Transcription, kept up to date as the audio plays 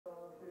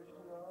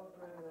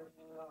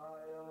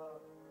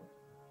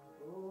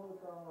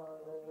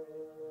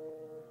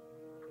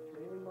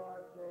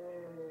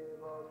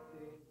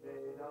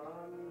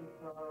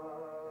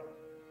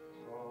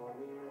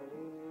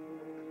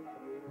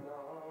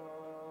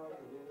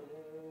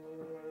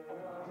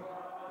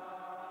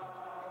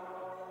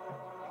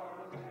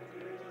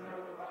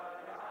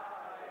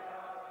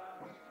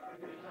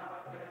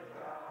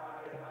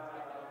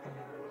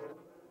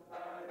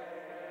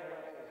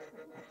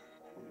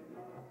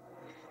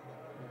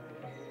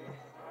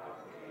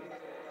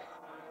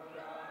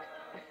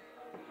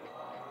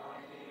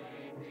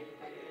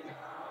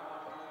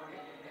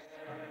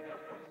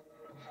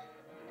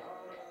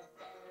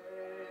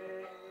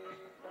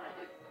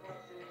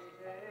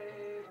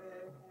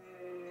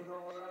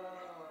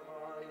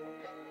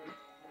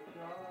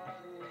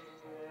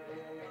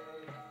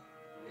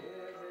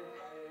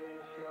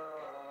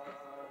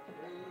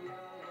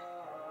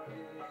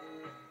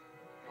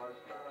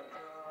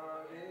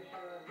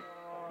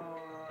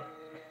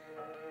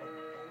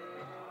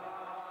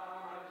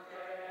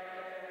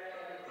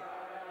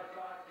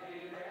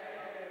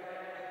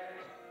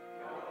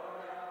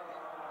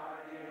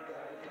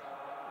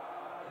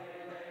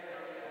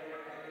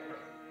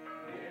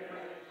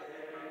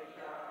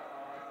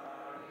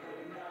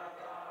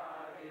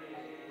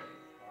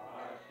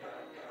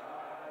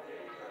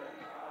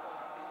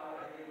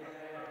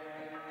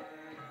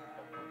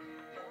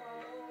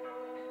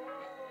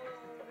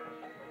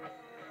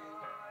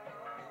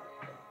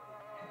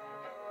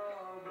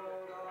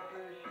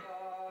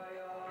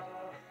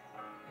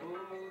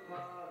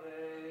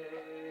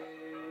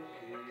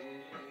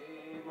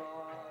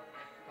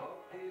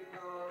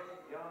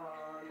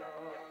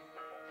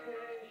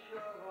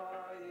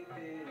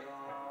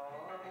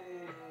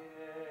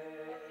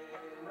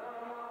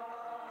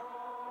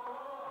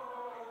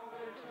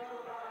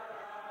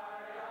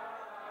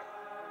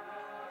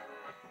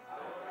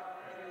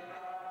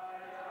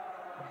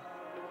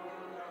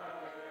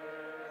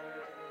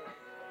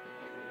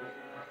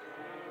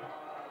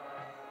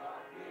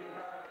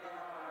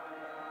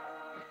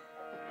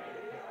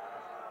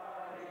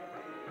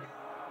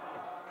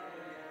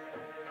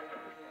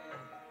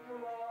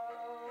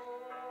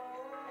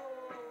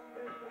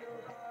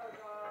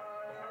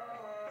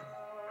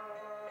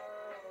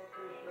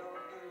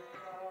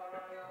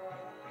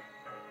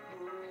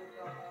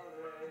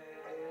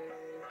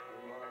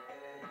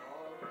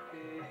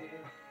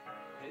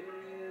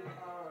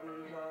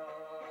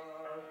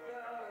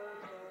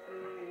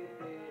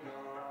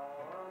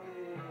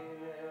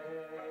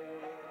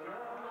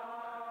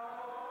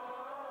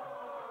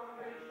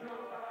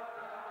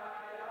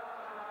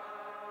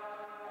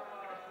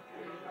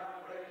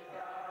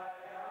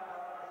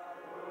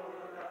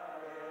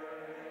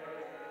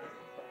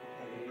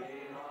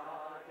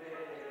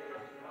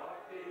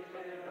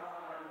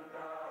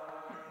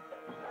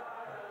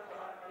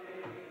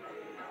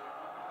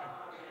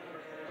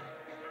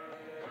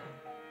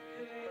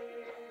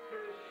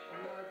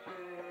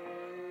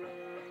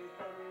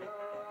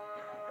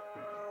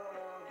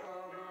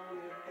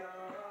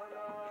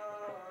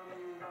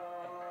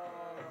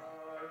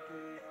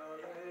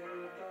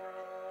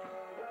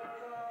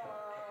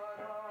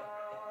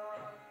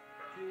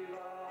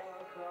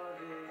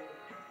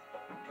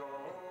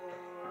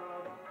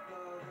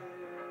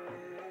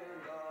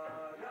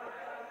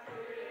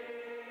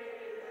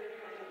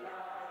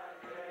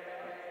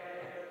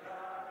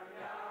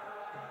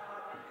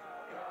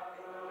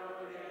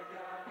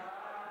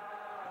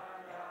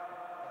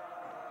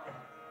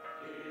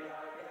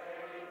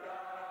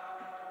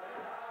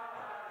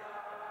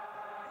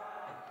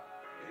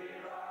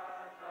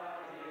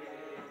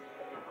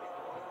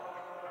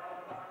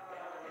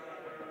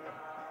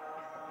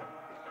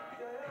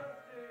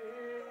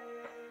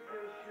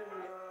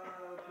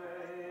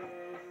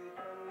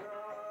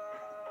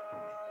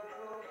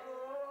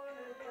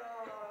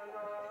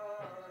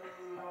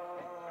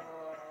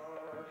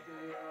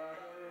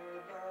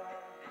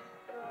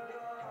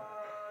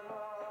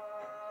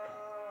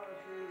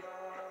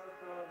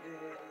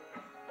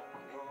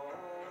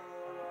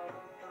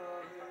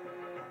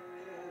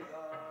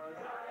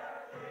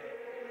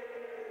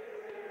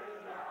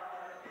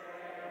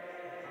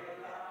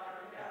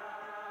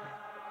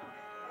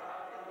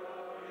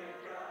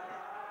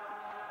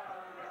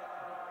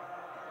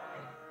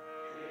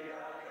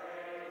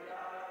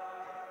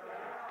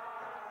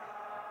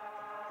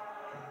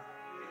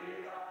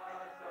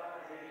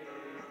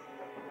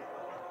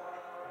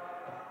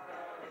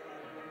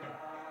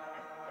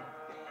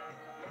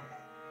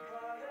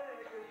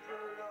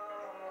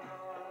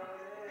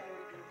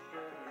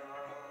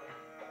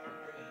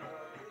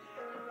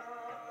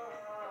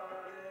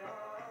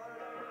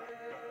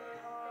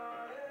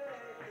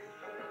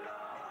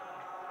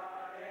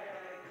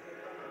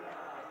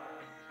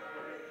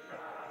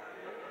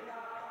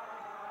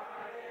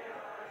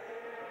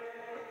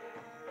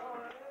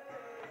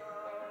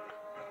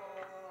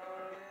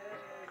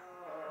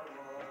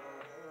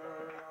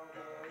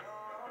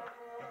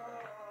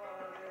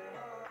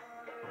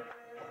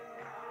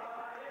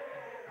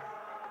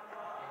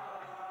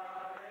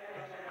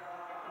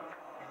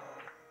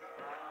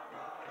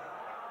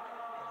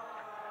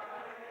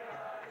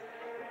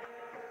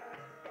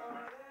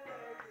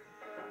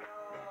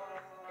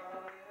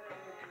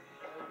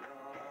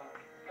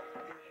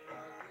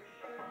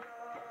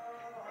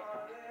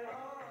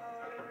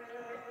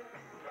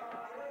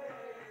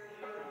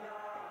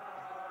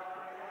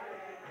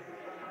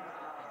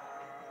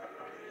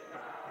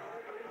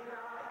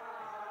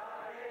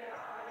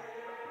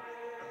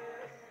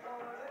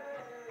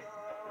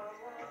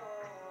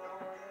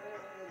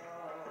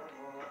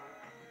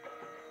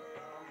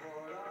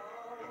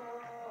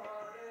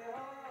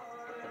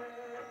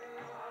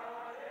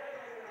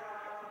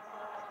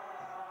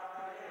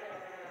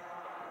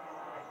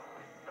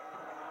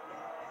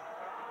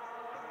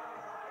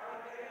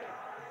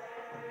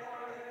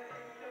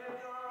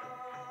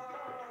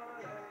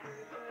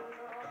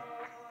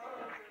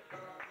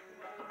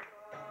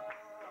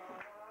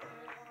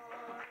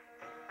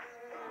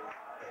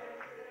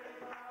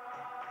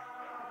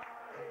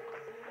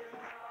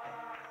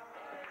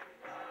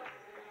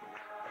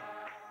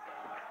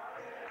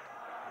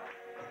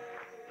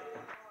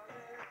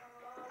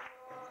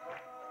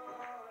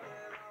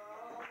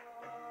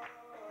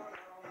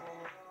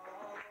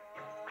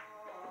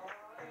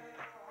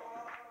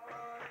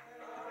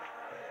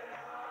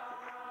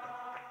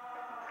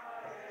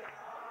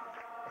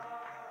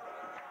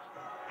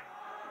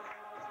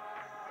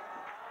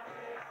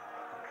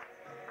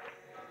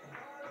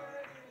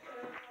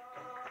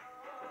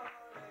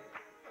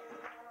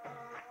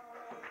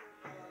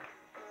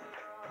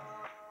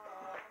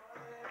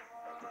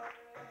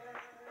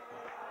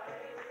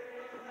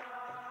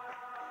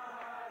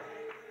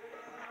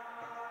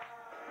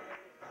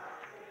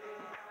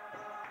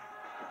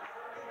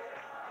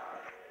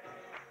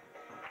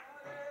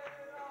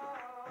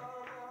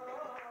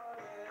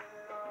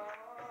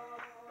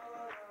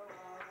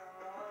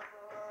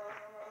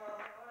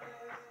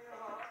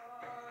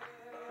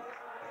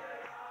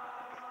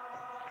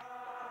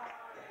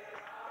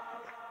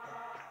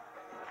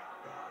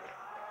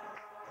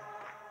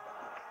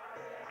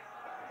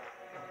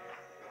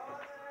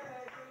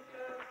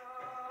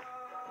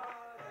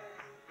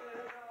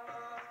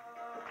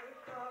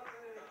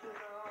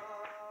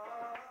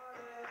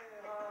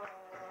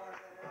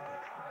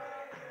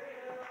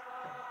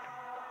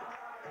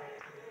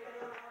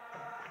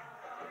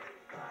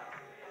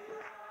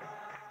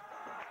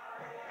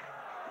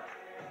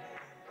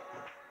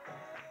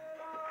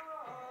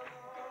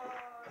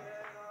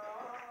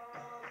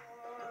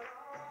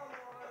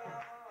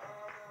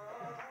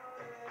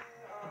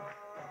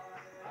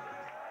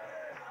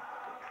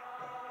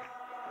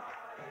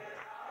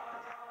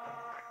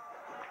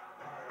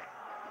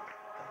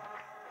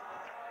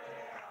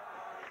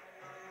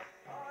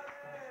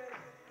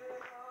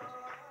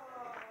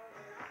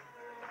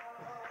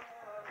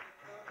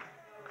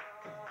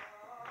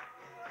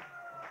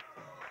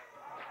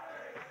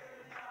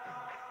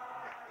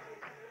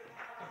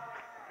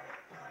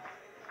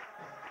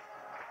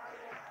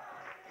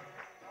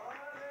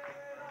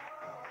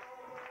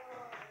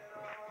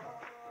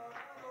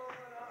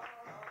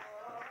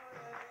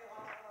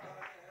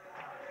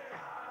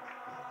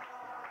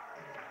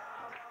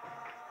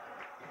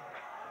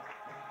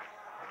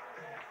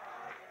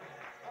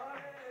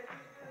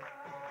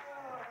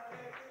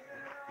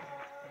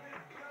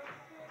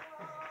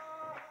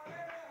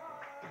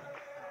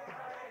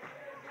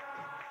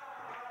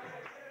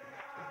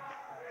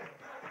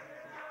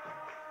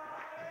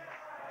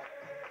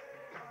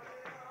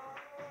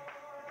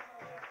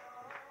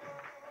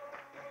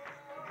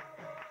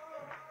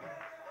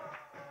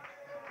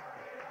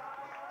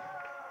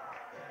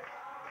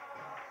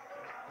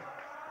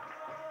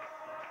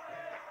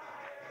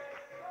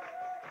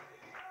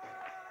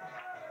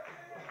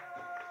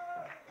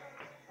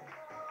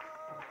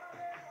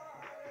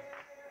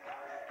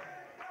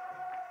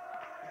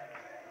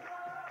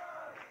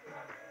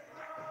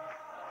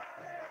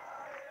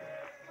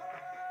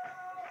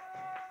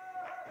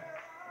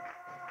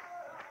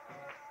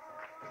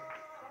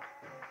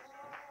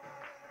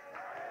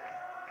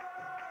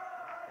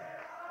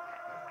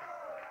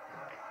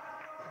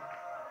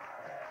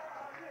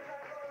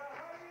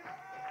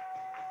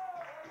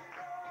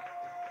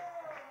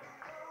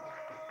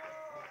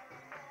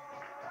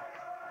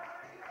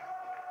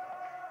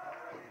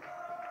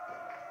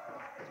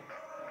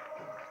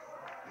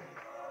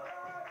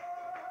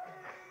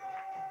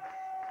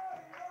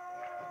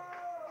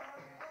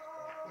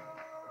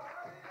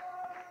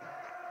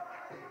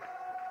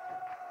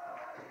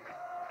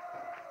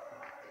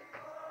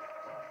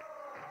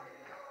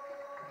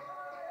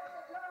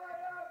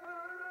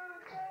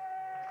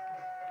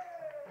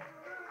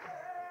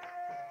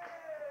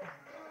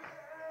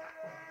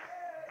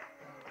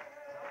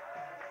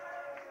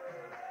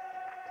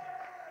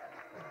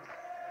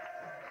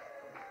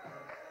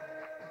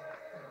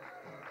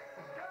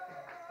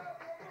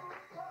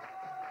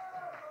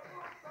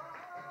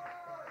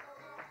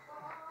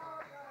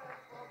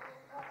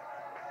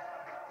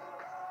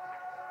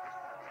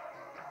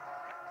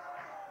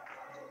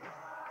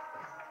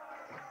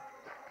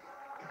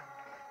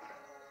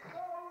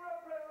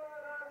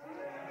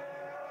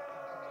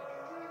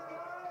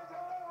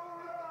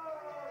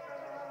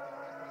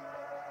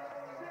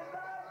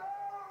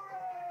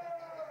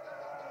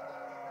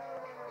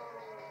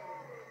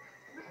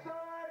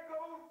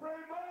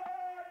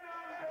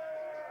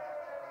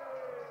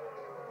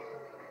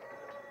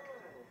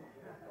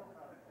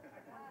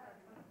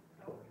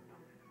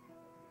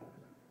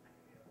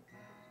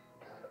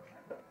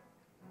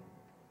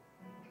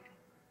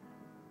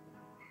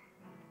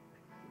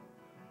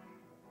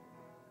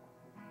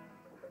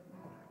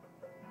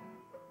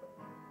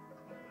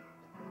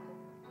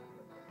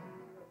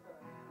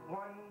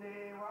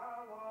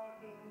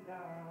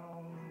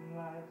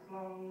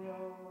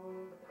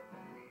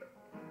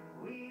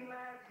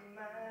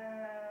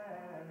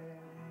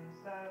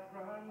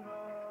one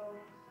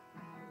rose.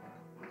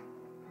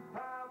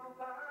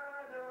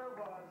 Prabhupada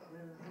was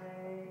his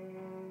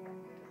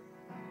name.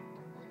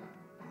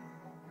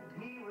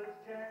 He was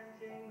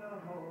chanting the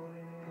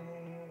holy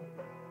name.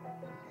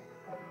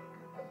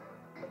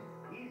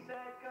 He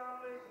said, come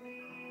with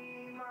me,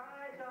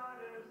 my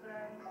daughters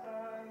and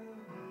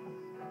sons.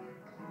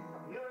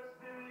 Your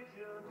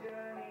spiritual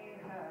journey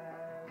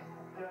has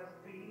just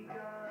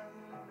begun.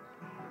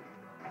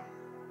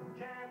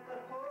 Chant the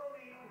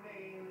holy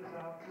names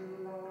of the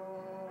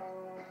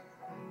Lord,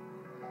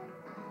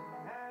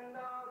 and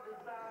all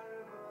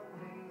desirable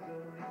things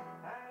will be,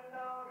 and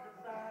all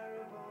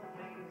desirable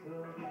things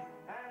will be,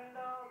 and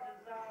all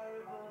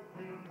desirable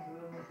things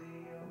will be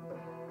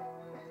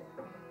yours.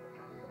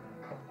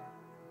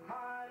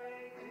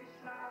 Hare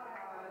Krishna,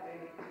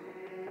 Hare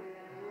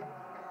Krishna,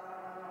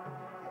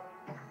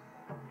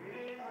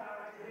 Krishna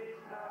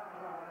Krishna,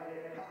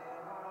 Hare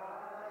Hare,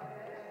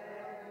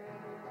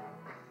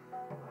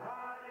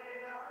 Hare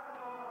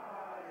Rama,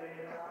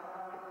 Hare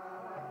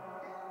Rama,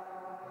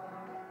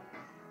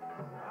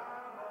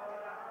 Rama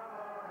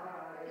Rama,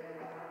 Hare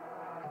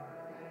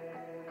Hare,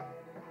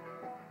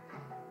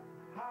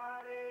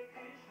 Hare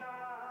Krishna,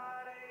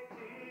 Hare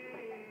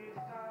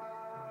Krishna,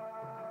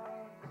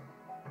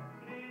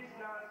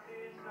 Krishna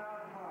Krishna,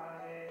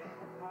 Hare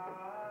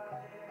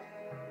Hare,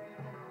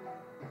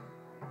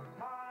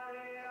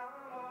 Hare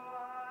Rama,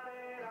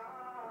 Hare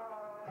Rama,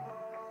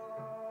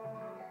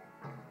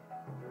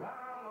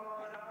 Rama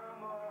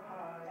Rama,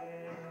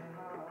 Hare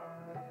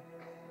Hare.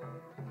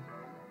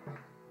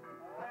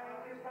 Thank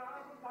you,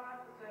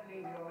 Prabhupada, for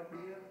sending your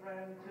dear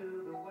friend to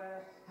the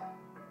West.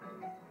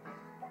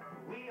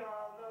 We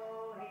all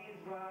know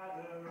he's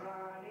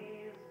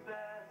Radharani's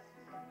best.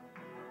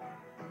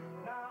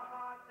 Now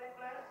heartfelt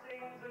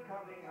blessings are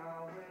coming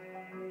our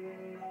way,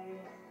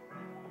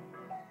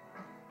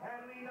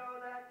 and we know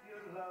that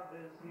your love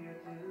is here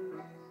to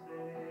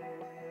stay.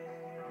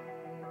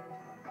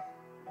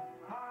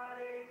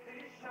 Hare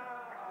Krishna,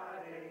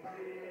 Hare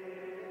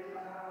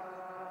Krishna,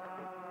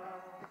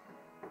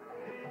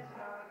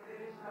 Krishna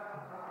Krishna,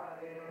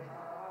 Hare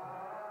Hare,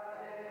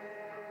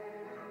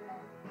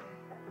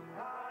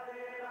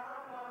 Hare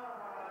Rama,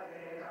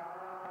 Hare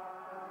Rama,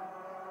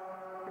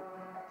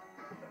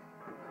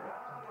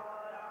 Rama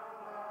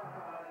Rama,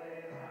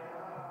 Hare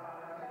Hare,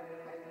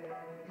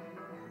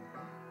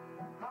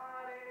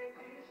 Hare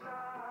Krishna,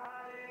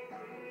 Hare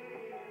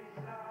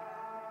Krishna,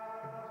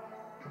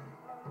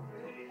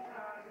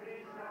 Krishna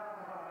Krishna,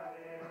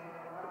 Hare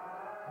Hare,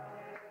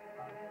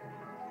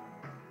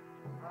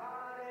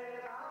 Hare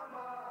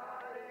Rama,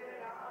 Hare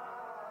Rama,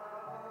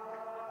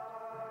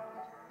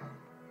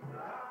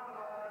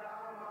 Rama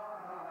Rama,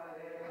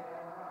 Hare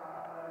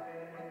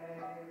Hare.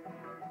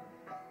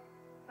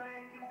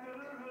 Thank you,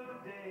 Guru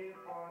Dev,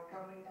 for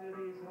coming to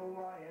these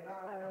Hawaiian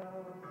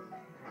Isles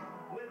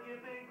with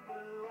your big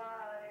blue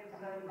eyes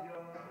and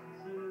your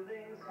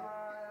soothing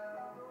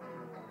smile.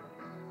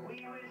 We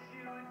wish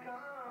you would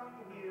come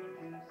here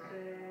to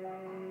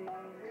stay,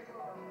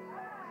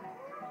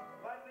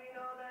 but we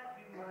know that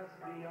you must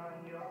be on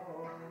your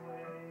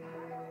way.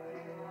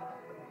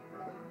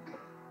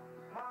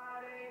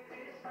 Hare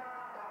Krishna,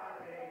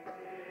 Hare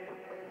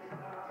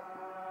Krishna,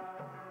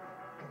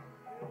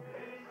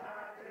 Krishna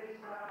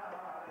Krishna,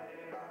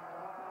 Hare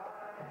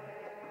Hare,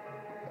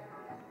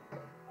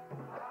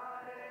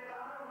 Hare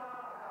Rama,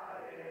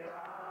 Hare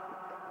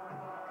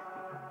Rama,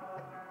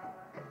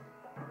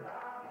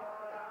 Rama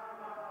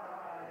Rama,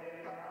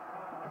 Hare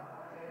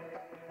Hare,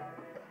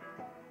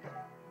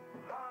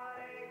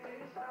 Hare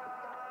Krishna,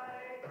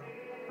 Hare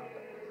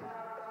Krishna,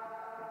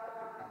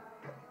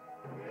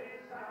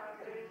 Krishna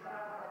Krishna,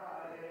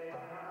 Hare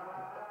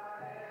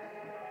Hare,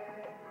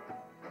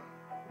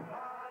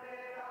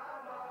 Hare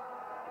Rama,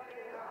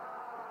 Hare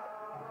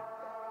Rama,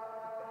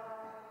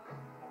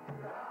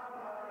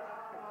 Rama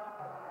Rama,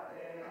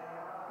 Hare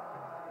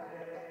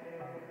Hare.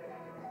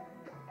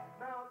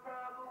 Now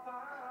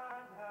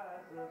Prabhupada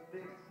has a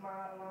big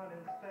smile on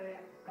his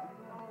face.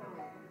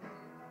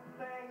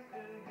 Thanks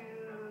to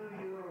you,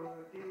 your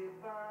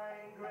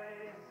divine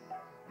grace.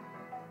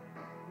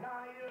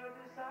 Now your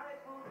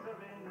disciples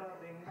are in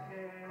loving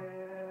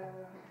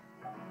care,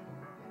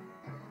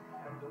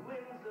 and the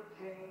winds of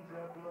change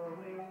are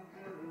blowing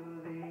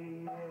through the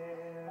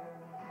air.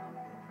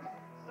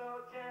 So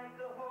chant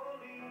the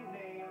holy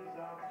names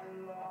of the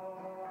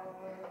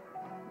Lord,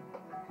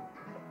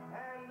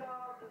 and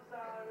all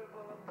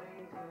desirable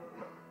things will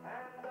be,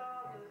 and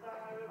all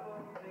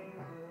desirable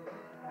things will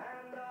be,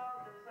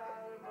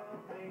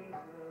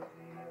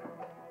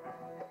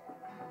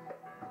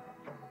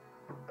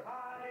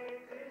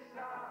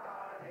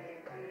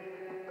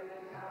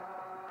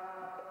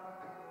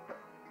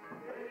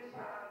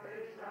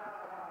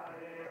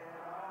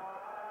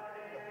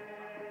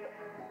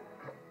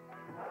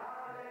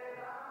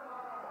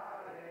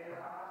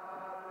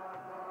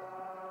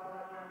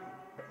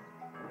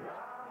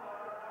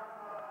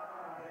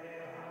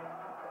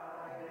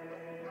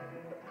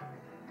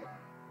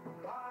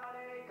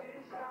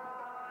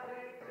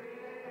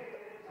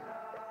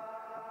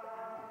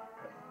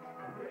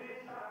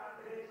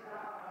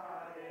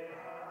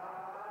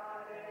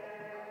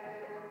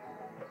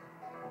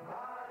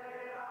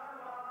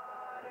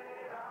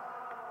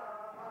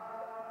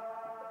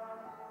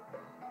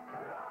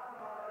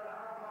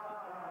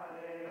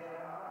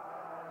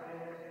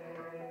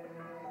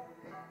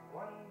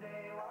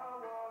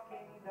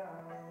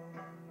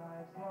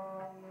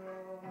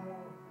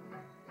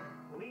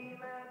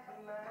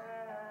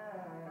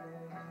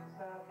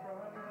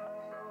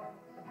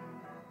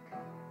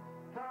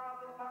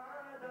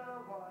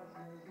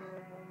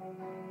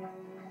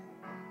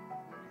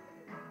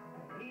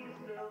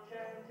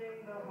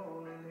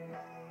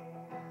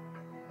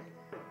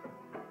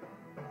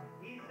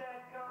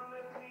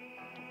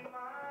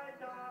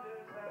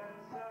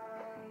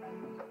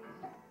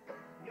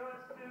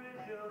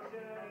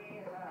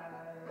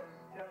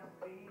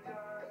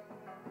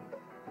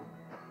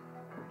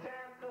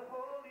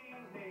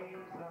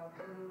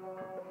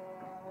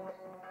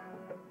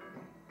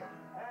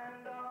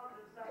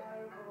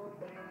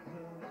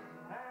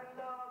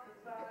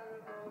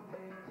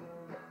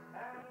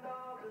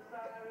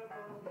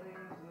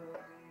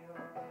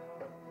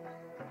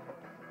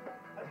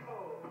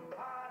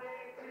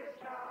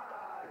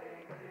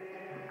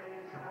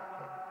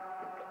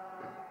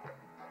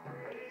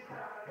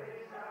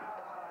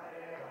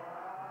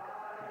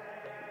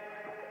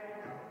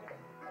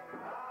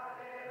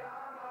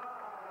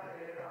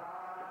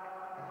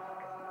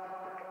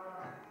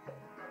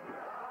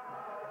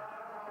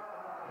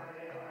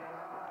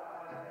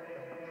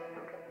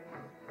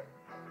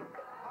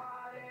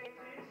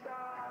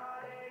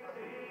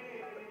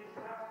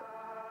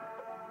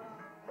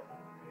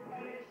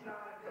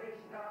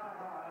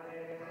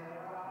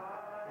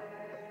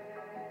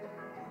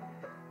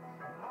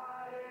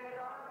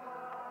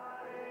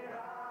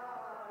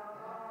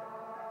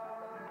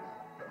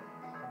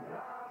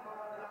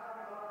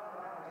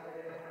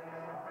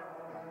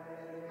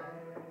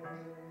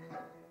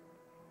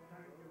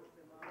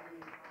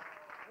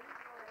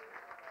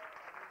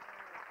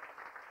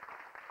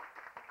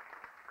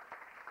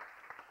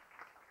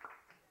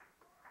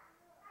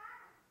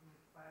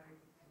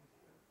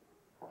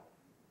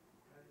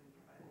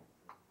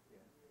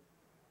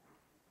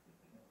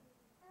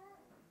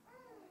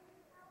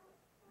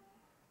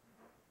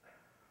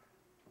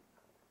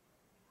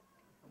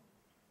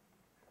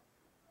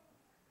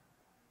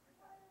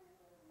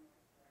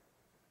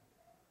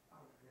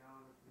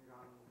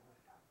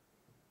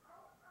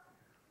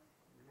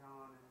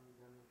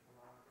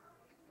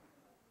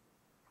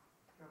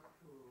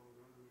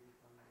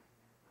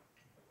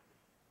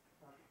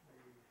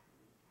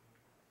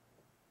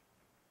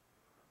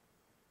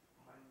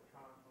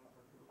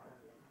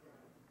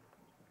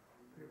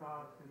 कृपा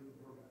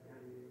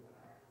सिंधुभ्यैव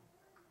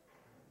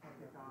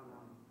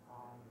पतितानां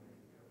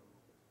पावनेभ्यो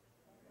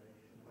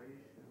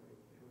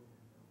वैष्णवेभ्यो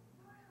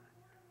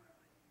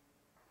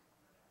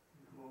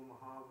नमो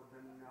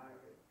महावदन्याय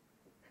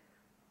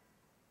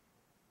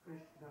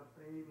कृष्ण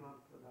प्रेम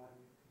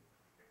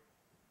प्रदायते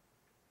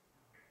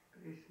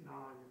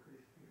कृष्णाय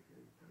Krishna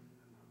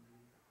Chaitanya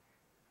नामिने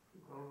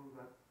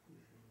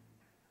गौरभक्ति Sindhu.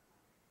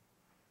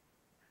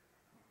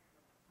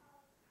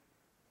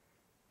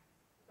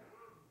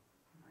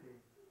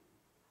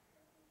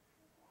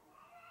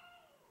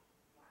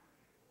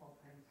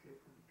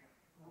 Offensive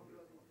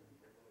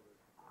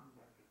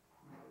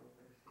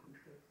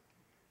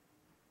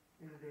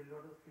in the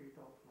lotus feet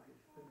of my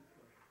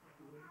spiritual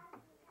guru,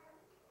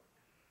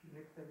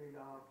 Nitya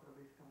Lila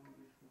Pravishtam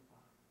Vishnupa,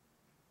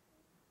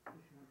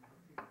 Krishna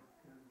Bhakti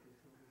Bhakti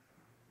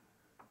Solution.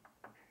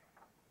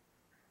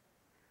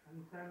 And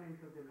turn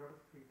into the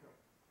lotus feet of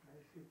my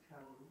Shiksha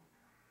Guru,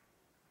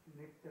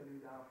 Nitya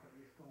Lila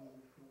Pravishtam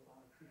Vishnupa,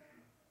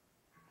 Krishna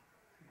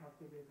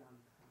Bhakti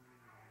Vedanta.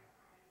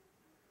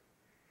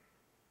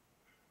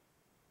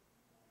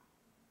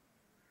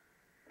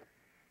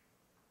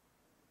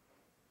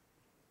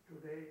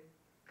 Today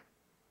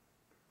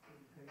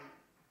is very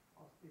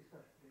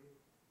auspicious day,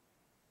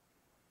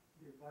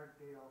 the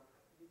birthday of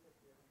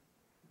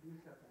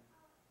Disciple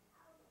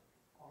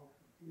of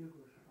Jiva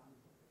Goswami.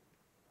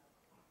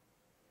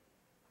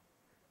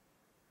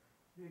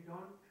 We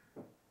don't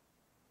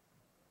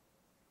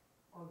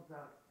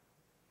observe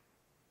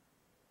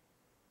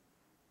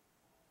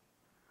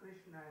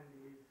Krishna and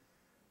his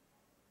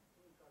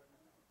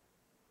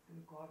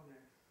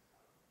incarnates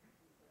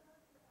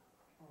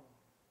of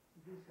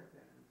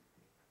disappearance.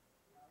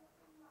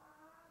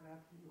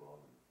 Perhaps you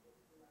all know.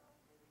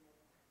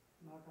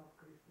 Not of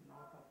Krishna,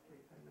 not of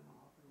Chaitanya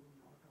Mahaprabhu,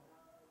 not of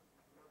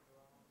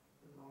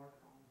the Lord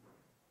Ram.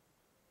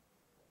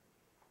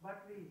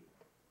 But we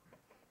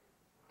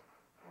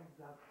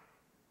observe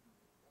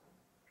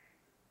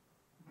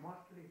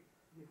mostly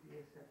the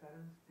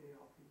disappearance day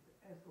of his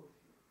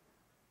associates.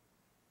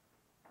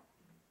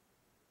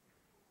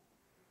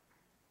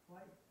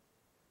 Why?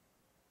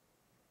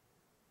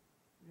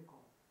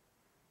 Because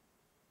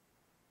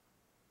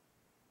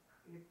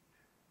it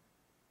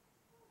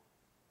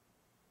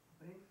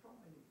brings so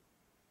many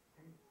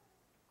things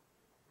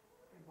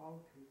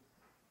about his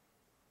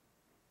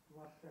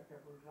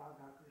worshipable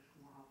Radha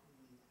Krishna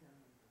Mahaprabhu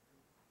Nityananda.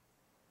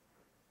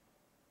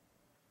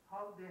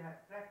 How they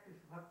have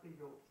practiced Bhakti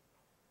Yoga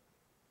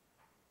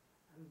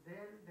and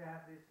then they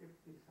have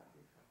received the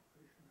service of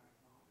Krishna as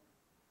Mahaprabhu.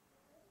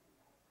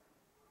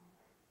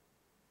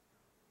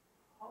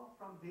 How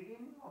from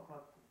beginning of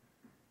Bhakti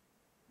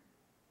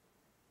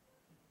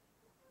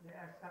they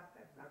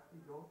accepted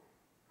Bhakti Yoga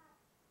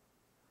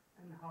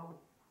and how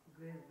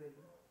gradually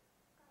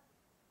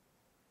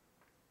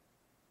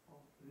of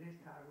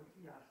Nishtha,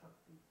 Ruchi,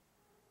 Asakti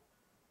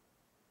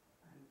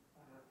and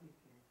Parati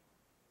came.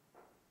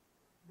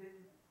 This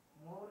is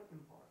more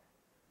important.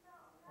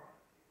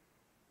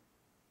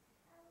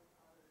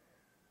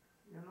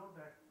 You know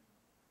that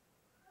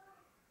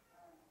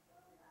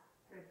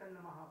Chaitanya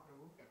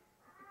Mahaprabhu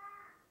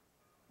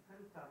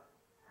himself,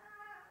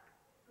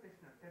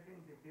 Krishna,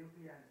 taking the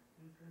beauty and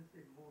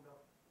intrinsic mood of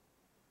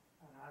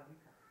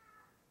Radhika,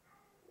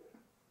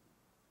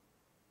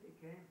 he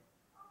came.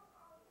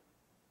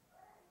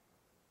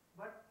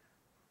 But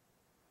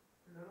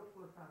Srila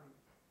Goswami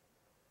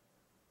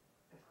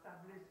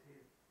established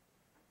his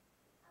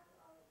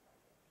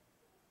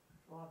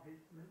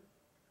Swabhisman,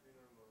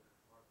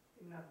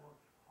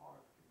 innermost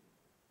heart.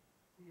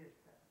 He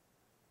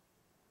established.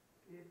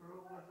 If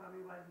Srila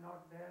Goswami was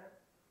not there,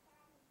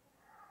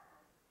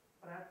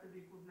 perhaps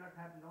we could not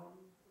have known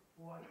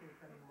who was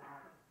Chaitanya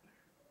Mahaprabhu.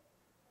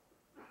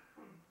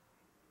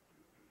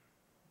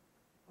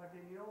 But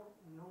you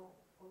know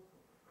also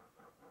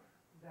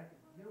that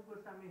Jiva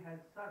Goswami has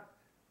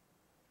searched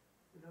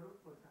with the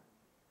Rupa Goswami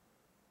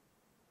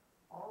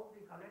all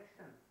the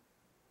collections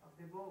of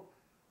the books,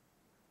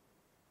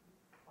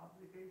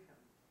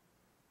 publications,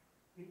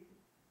 which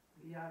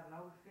we are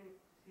now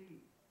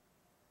see.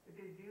 It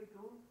is due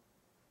to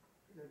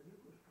the Jiva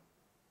Goswami.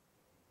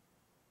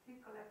 He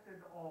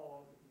collected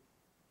all the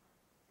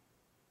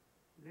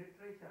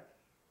literatures.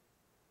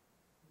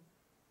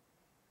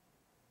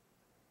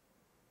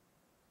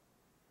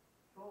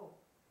 So,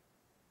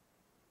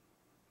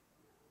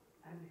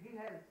 and he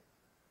has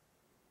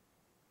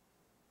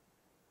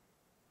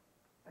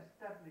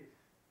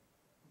established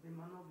the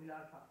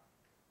Manovilasa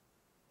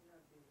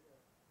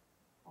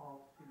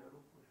of Srila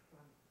Rupa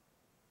Goswami.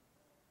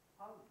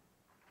 How?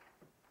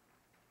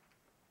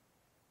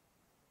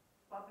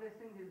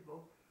 Publishing his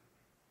books.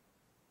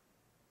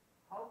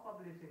 How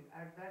publishing?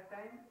 At that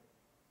time,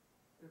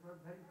 it was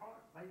very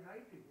hard by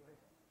writing.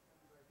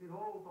 He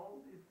wrote all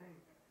these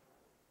things.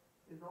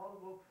 His all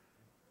books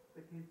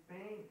with his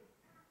pen.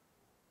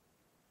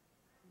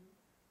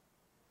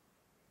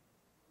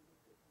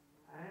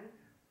 And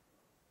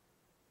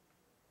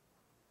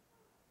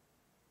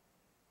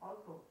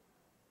also,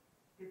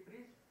 he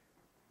preached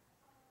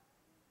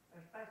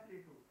especially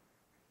to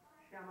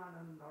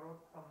Shyamanand,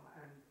 Narottam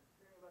and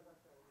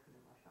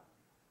Srinivasa.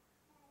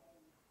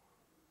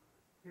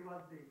 He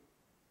was the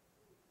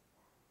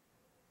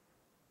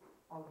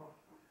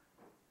almost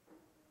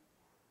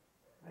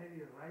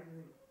very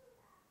rising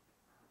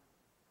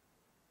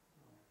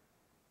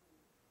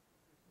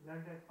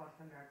learned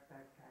person at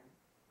that time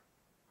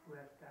who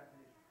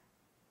established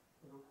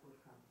Rupa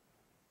Goswami.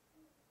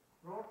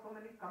 Wrote so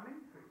many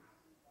commentaries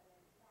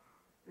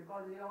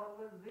because he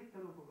always with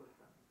Rupa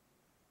Goswami.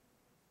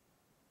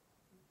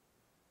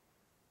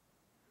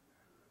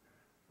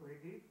 So he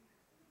did.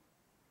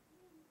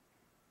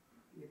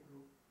 If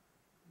you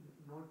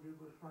know Jiva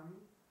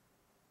Goswami,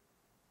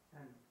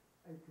 and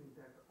I think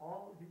that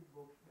all his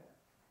books there,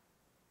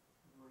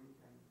 knowing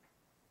and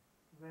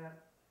were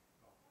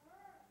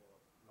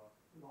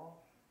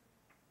lost.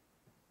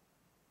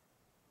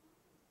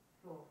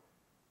 So,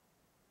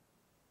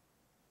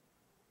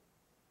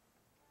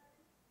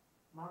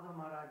 Madhav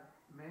Maharaj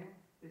may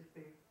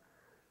speak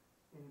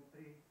in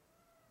brief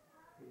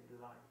his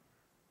life.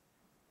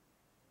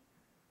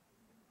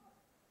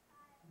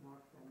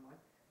 Not so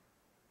much,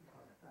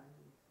 because time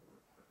is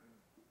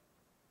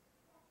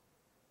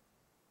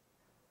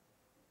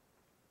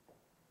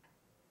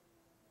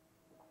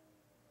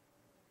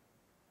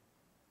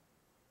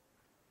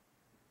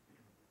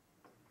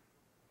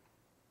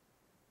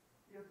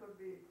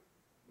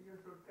you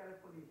should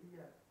carefully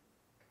hear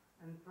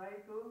and try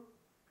to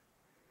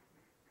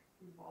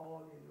keep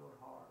all in your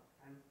heart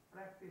and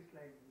practice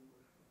like you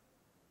wish.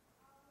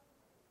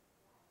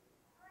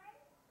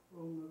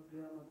 Om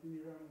Jnana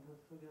Dhasya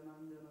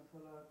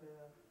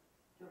Salakaya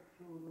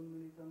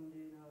Chakshurunmilitam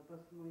Jena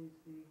Tasmai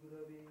Sri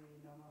Gurave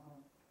Namaha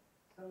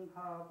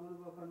Sankha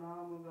Purvaka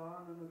Nama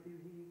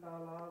Gananatibhi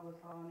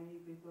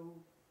Kalavasani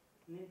Krito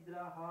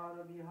Nidra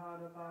Hara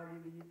Vihara Kali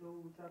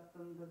Vijito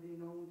Chattanta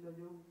Dino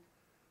Chajo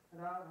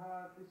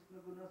Radha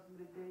Krishna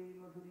Gunasmrite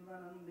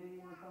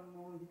Madhurimanande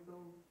Sammohito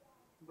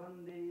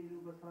Bande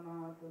Rupa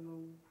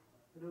Sanatano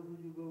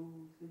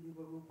Raghujugo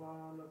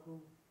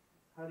Srijubagopalako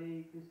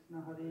Hare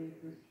Krishna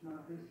Krishna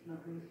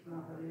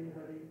Krishna Hare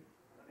Hare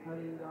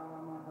Hare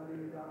Rama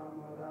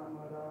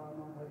Rama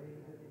Rama Hare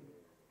Hare.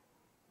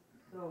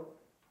 So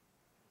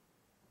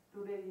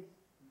today is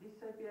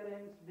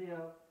disappearance day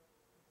of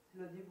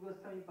Srila Jiva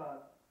Goswami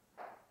Pad.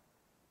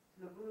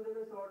 Srila Gurudev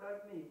has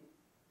ordered me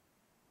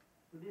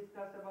to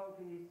discuss about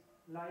his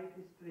life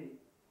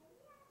history.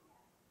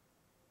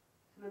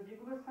 Srila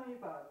Jiva Goswami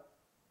Pad,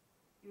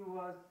 he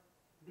was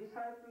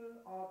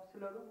disciple of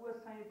Srila Rupa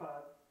Goswami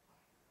Pad.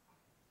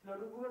 Srila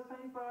Rupa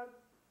Goswami Pad,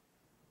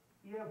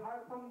 you have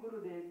heard from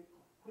Gurudev,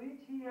 which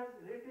he has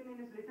written in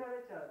his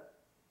literature.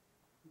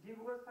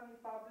 Jiva Goswami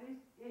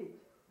published it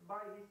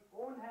by his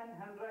own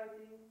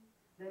handwriting.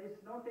 There is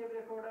no tape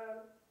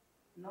recorder,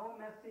 no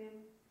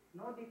machine,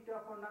 no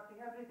dictaphone, nothing.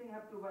 Everything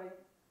have to by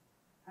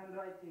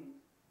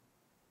handwriting.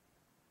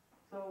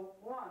 So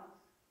once,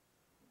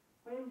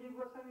 when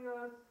Jiva Goswami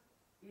was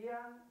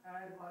young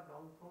and was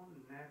also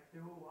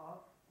nephew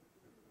of,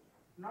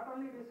 not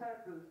only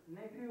disciples,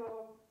 nephew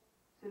of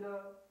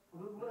Srila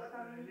Rupa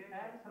Goswami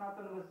and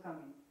Sanatana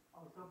Goswami.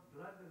 also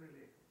blood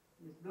related.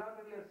 This blood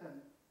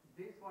relation,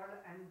 This word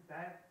and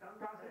that term.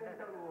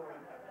 transcendental word.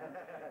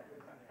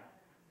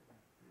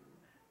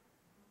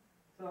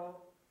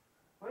 So,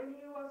 when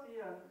he was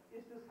young, he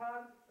used to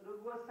serve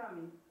Rupa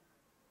Goswami,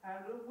 and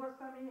Rupa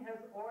Goswami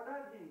has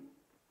ordered him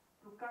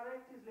to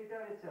correct his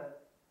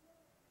literature.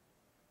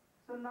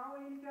 So now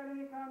it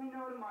can come in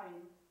our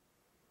mind,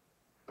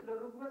 the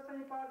Rupa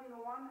Goswami Pad in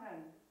one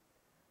hand,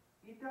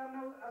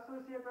 eternal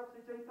associate of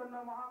Sri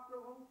Chaitanya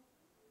Mahaprabhu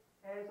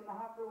as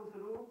Mahaprabhu's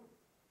Rup,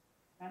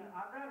 and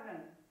other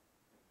hand,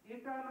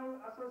 eternal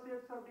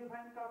associates of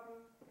divine couple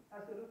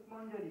as Rup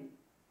Manjari.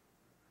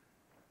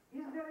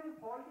 Is there any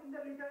fault in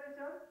the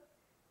literature?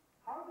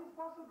 How it is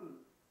possible?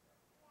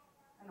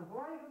 And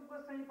why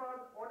Rupa Goswami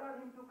Pad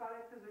ordered him to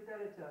correct his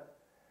literature?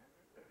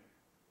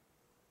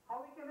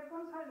 How we can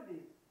reconcile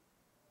this?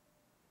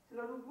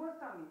 Srila Rupa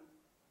Goswami,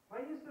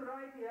 when he used to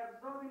write, he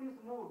absorbed in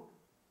his mood.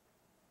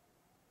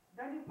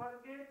 Then he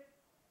forget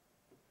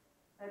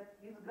that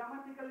his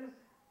grammatical is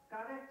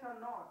correct or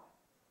not.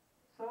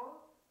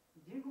 So,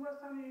 Jiva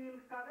Goswami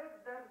will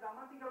correct that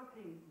grammatical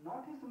thing,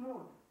 not his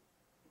mood.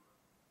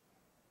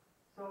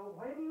 So,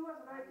 when he was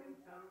writing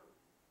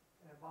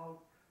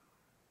about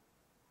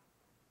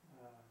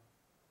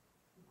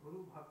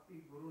Guru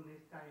Bhakti, Guru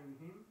Nishtha in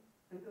him,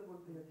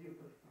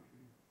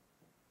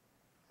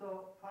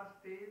 so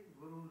first is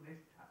Guru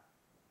Nishtha.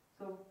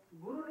 So,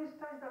 Guru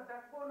Nishtha is the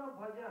backbone of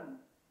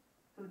bhajan.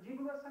 So,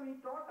 Jiva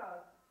Goswami taught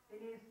us in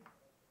his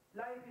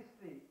life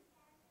history.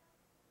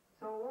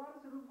 So,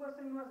 once Rupa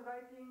Goswami was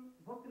writing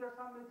Bhakti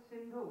Rasamrita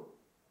Sindhu,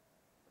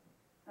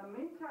 the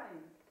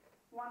meantime,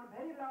 one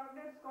very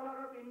learned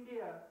scholar of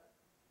India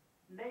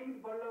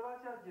named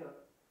Vallabhacharya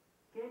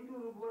came to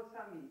Rupa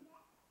Goswami,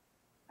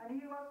 and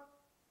he was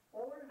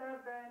older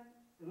than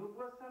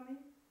Rupa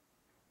Goswami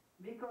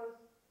because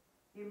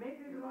he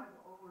met with He was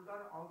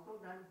older also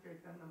than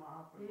Chaitanya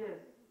Mahaprabhu. Yes,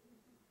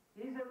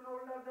 he is even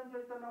older than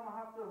Chaitanya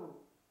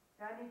Mahaprabhu.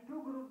 and he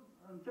took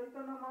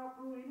Chaitanya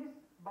Mahaprabhu in his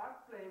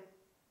birthplace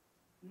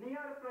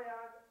near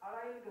Prayag,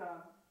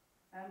 Arailgram,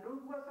 and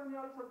Rupa Goswami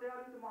also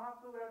there with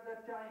Mahaprabhu at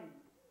that time.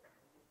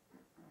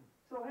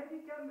 So when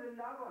he came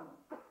Vrindavan,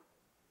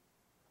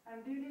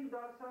 and during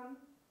darshan,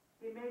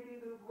 he met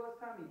with Rupa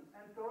Goswami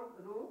and told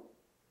Rupa,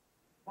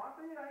 what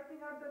are you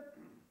writing at the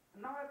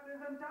now at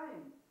present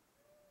time?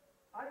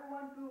 I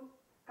want to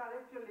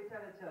correct your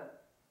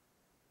literature.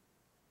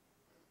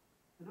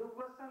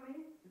 Rupa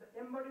Goswami, the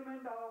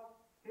embodiment of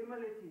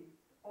humility.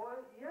 Oh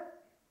yes,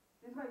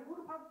 this is my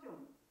good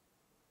fortune.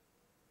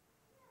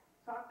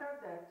 So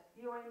after that,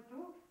 he went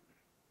to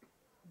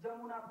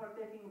Jamuna for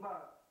taking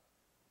bath.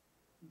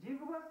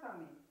 Jiva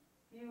Goswami,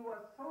 he was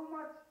so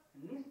much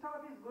nishtha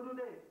of his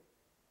Gurudev,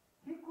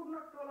 he could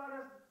not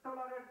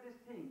tolerate this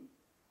thing.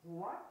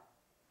 What?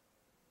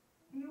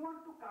 He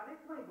want to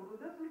correct my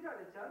Gurudev's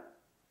literature?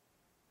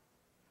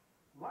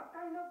 What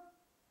kind of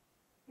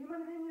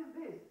human being is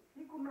this?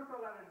 He could not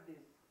tolerate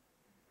this.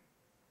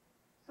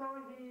 So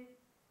he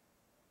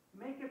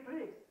make a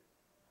trick.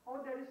 Oh,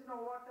 there is no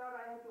water,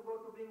 I have to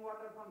go to bring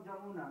water from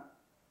Jamuna.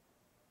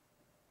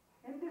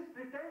 In this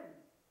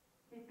pretense,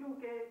 he took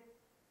a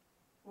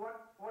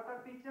water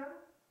pitcher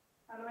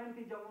and went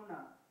to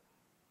Jamuna.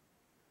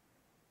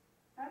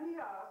 And he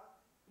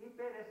asked, he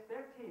paid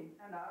respect him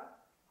and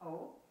asked,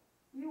 oh,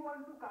 you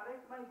want to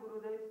correct my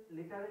Gurudev's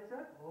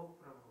literature? Oh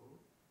Prabhu,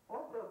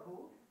 Oh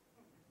Prabhu,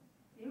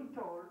 you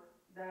told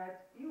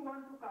that you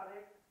want to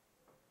correct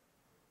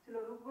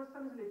Srila Rupa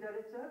Goswami's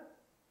literature.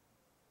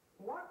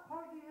 What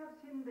fault you have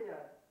seen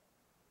there?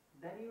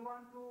 Then you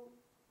want to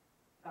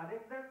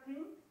correct that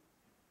thing?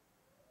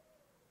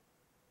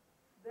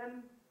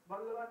 Then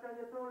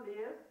Vallabhacharya told,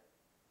 yes,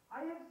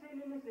 I have seen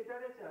in his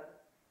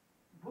literature,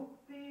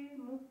 Bhukti,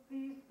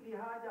 Mukti,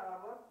 Spriha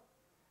Javat,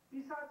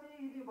 Pisachi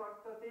Hidi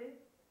Vartate,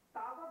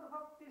 Tavad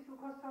Bhakti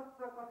Sukha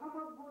Sattva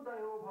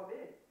Kathamabhudayo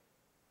Bhave.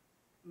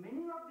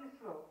 Meaning of this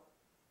sloka,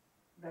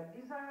 the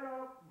desire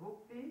of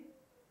Bhukti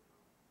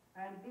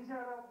and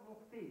desire of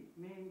Mukti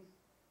means,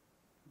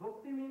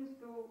 Bhukti means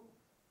to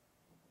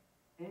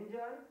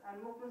enjoy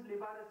and Mukti means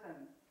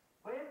liberation.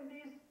 When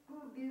these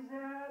two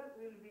desires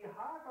will be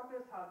heart of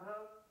a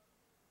sadhak,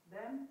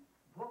 then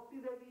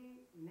Bhakti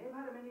Devi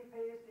never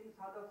manifests in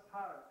sadhak's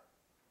heart.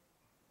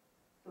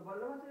 So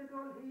Vallabhacharya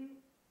told, he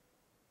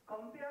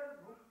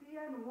compared Bhukti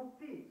and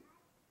Mukti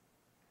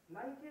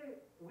like a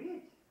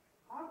witch.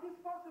 How it is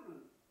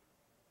possible?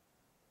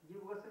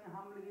 Jiva Goswami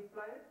humbly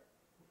replied,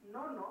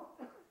 no,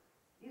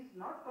 it's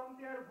not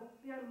compare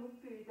Bhukti and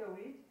Mukti with a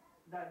witch.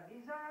 The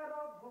desire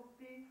of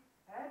Bhukti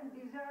and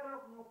desire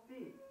of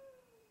Mukti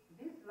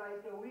is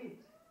like a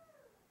witch.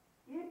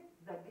 If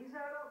the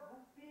desire of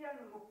Bhukti and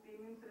Mukti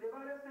means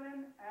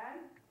liberation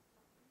and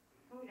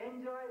to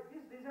enjoy,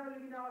 this desire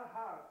will be in our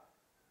heart,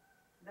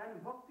 then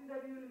Bhakti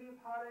Devi will be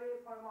far away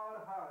from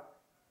our heart.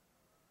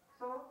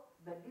 So,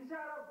 the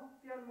desire of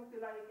Bhukti and Mukti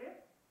like a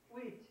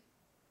witch,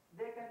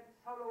 they can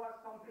swallow us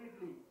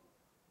completely.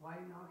 why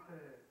not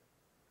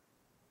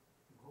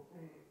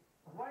Bhukti?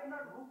 Why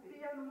not Bhukti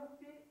and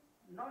Mukti?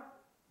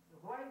 Not,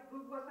 why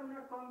Rupa Goswami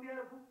not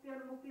compare Bhukti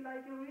and Mukti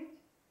like a witch?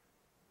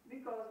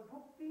 Because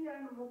Bhukti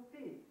and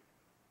Mukti,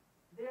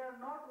 they are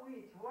not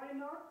witch. Why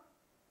not?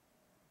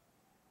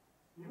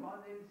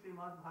 Because in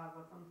Srimad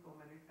Bhagavatam so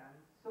many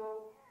times.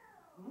 So,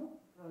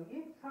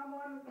 if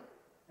someone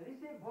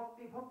receives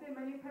Bhakti, Bhakti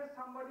manifests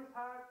somebody's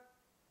heart,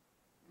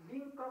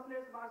 being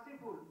causeless,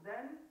 merciful,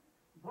 then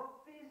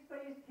Bhakti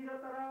stai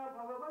sthiratara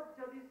bhagavat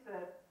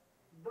jadisat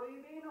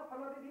doivena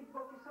phaladi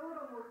divya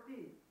kishora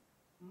murti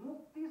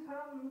mukti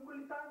saram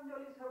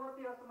mukulitanjali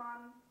savati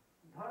asman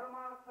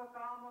dharmartha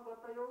kama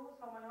gatayo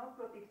samaya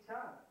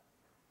pratiksha.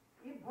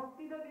 If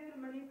Bhakti Devi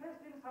will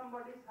manifest in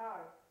somebody's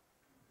heart,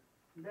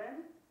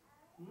 then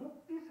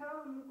Mukti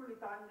saram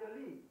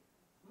mukulitanjali,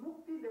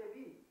 Mukti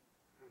Devi,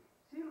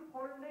 she'll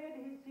fold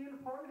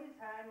his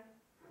hand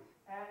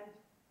and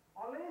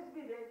always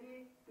be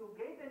ready to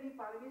get any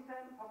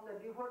permission from the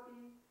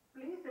devotee.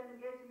 Please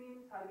engage me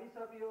in service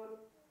of your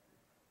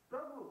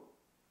Prabhu.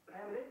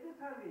 I am ready to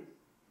service.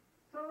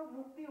 So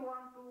Mukti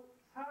want to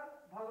serve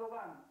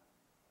Bhagavan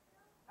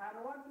and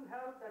want to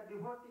help the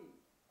devotee.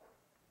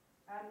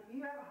 And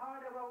you have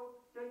heard about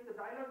the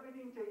dialogue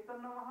between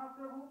Chaitanya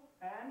Mahaprabhu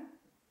and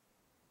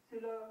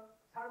Srila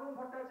Sarvam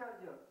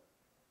Bhattacharya.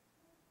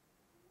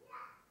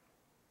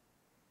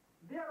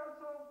 They are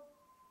also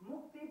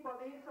Mukti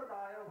Padesha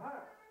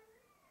Dayabhat.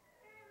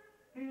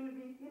 He will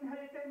be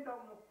inheritant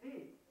of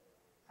Mukti.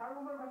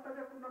 Sarvam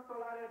Bhattacharya could not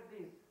tolerate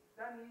this.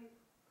 Then he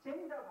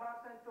changed the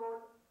verse and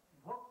told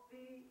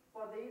Bhakti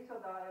Padesha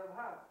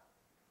Dayabhat.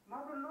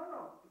 Mahaprabhu,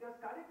 no, it was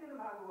correct in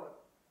Bhagavad.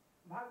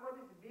 Bhagavad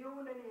is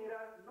beyond any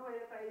error, no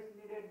error is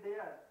needed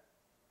there.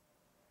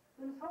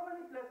 In so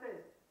many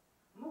places,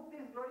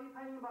 Mukti is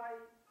glorifying by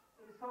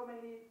in so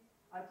many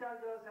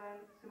acharyas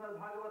and Srimad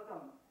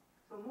Bhagavatam.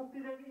 So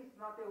Mukti Devi is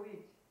not a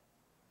witch.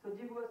 So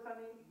Jiva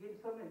Goswami gave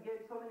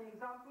so many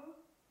examples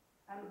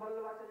and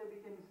Vallabhacharya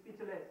became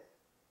speechless.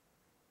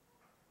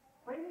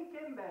 When he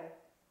came back,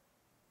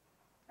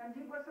 and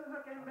Jiva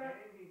Goswami came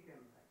back, Again he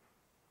came back.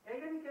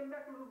 Again he came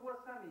back to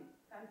Rupa Goswami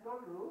and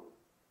told Rupa,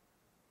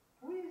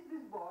 who is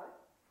this boy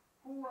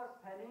who was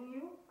fanning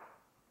you?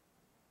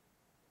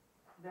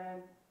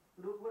 Then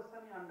Rupa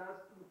Goswami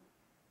understood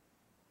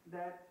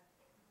that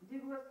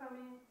Jiva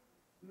Goswami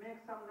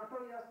makes some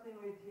notorious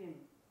thing with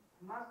him.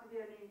 Must be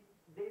any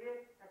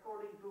direct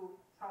according to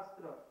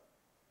Shastra.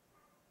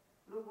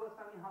 Rupa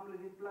Goswami humbly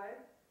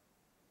replied,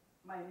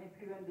 my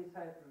nephew and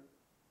disciple.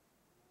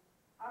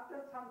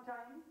 After some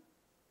time,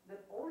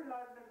 that old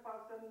learned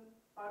person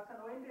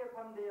went away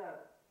from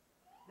there.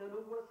 The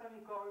Rupa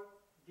Goswami called,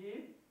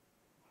 Jiv,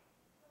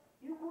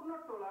 you could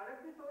not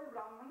tolerate this old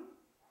Brahman,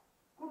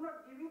 could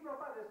not give you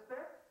proper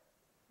respect.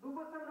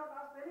 Rupa Goswami not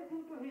asked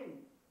anything to him.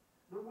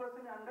 Rupa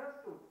Goswami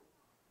understood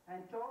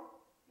and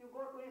told, you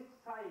go to his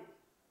side,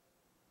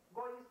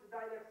 go his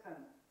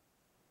direction.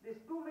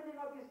 These two meaning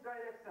of his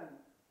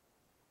direction.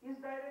 His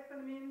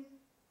direction means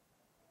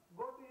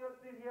go to your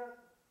previous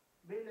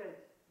village.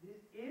 This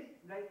is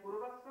like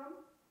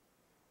Purvashram,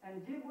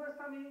 and Jiva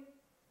Goswami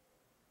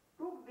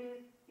took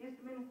this, east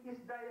means his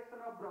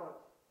direction of Braj.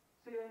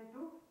 So he went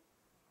to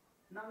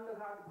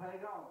Nandaghat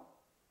Bhaigaon,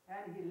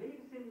 and he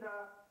lives in the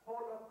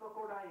hole of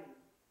crocodile.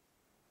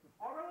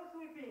 Always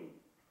weeping,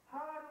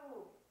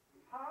 Haru,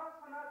 Har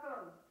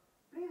Sanatan,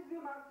 please be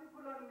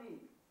merciful on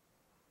me.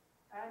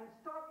 And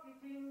stop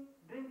eating,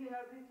 drinking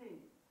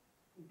everything.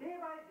 Day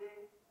by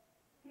day,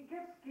 he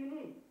gets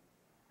skinny,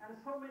 and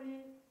so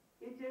many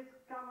itches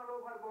come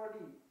all over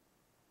body.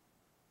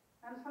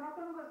 And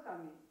Sanatana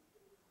Goswami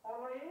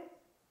always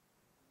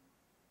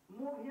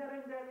move here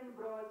and there in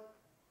Braj,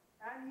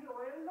 and he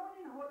well known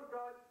in whole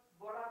Braj,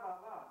 Bada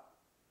Baba.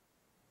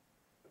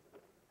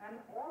 And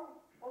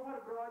all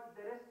over Braj,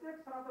 they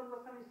respect Sanatana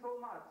Goswami so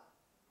much.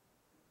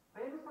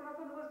 When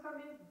Sanatana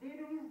Goswami did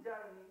his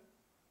journey,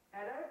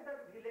 arrived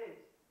at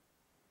village,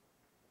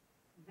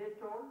 they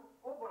told,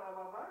 oh Bada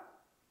Baba,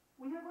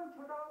 we have one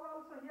Chota Baba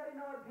also here in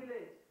our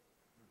village.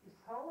 He's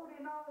so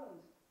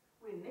renounced.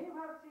 We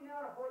never seen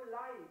our whole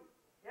life.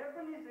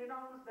 Everyone is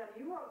renounced than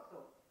you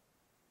also.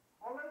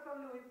 Always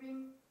only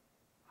weeping,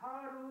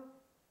 Haru,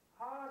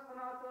 Har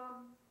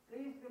Sanatan,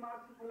 please be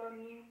merciful on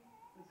me.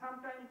 And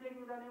sometimes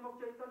taking the name of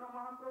Chaitanya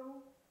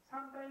Mahaprabhu,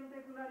 sometimes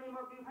taking the name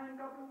of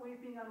Divine Kapu,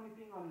 weeping and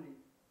weeping only.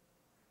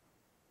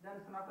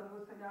 Then Sanatana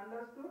Goswami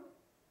understood,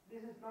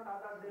 this is not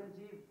other than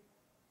Jiv.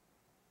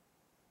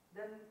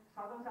 Then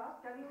Sadhana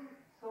asked, can you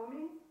show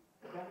me?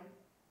 Then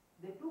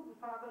they took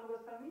Sanatana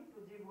Goswami to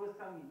Jiva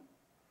Goswami.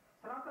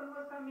 Sanatana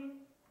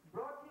Goswami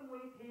brought him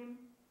with him,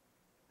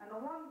 and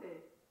one day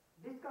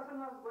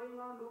discussion was going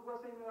on, Rupa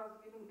Goswami was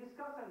giving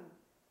discussion.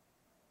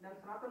 Then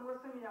Sanatana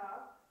Goswami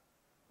asked,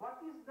 what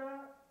is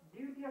the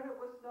duty of a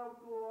Vaishnava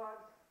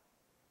towards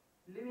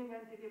living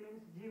entity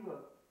means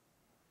Jiva?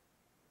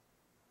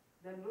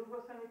 Then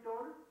Rupa Goswami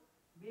told,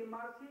 be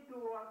mercy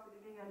towards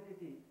living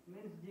entity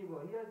means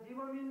Jiva. Here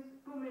Jiva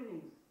means two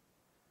meanings.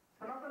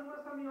 Sanatana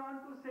Goswami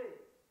want to say,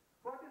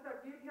 what is the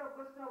duty of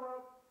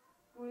Vaishnava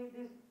to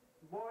this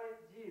boy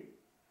Jiv?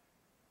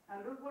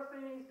 And Rupa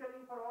Goswami is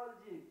telling for all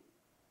Jiv.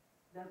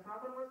 Then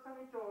Sanatana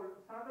Goswami told,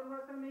 Sanatana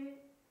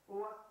Goswami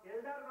was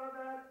elder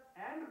brother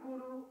and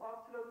guru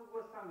of Srila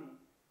Rupa Goswami.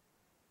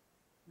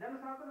 Then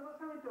Sanatana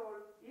Goswami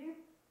told, if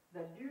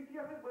the duty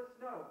of a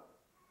Vaishnava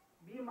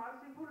be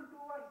merciful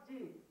towards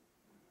Jiv,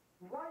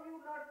 why you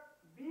not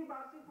be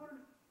merciful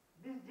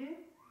this Jiv?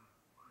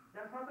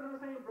 Then Sanatana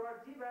Goswami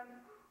brought Jiv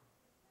and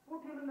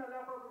put him in the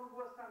lap of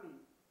Rupa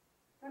Goswami.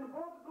 And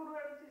both Guru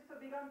and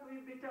Sister began to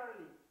weep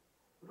bitterly.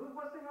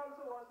 Rupa Goswami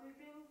also was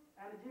weeping,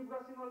 and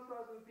Jiva Goswami also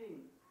was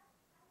weeping.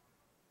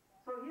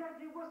 So here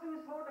Jiva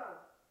Goswami showed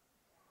us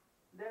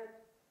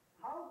that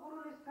how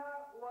Guru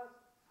Nishtha was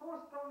so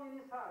strong in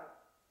his heart.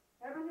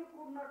 Even he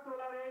could not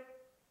tolerate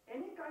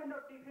any kind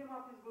of defame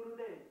of his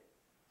Gurudev.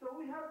 So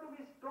we have to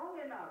be strong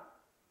enough,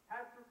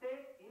 have to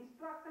take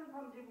instruction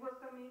from Jiva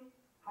Goswami,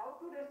 how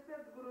to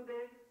respect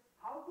Gurudev,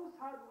 how to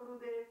serve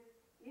Gurudev.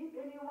 If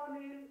anyone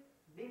will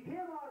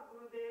defame our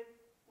Gurudev,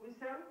 we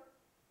shall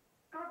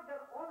cut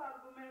their all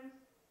arguments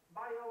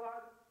by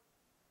our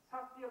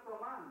Shastriya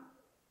Praman.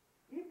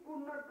 If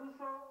could not do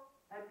so,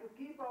 have to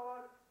keep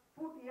our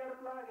foot ear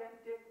plug and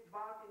take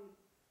bath in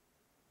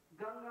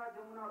Ganga,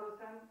 Jamuna,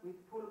 ocean with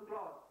full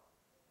cloth.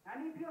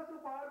 And if you are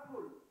so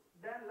powerful,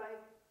 then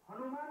like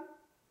Hanuman,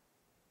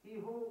 he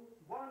who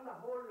won the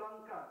whole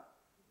Lanka.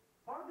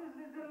 For this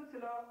reason,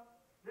 Srila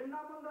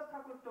Vrindavan Das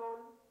Thakur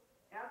told,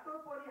 এত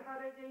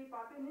পরিহারে যেই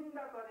পাপে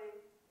নিন্দা করে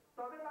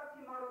তবে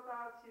লাঠি মারো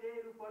তার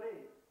শিরের উপরে.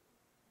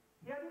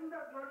 Hearing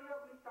the glory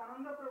of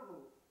Nityananda Prabhu,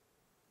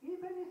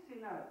 even a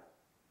sinner,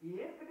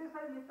 yet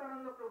criticize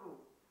Nityananda Prabhu,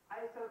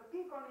 I shall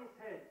kick on his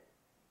head.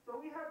 So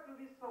we have to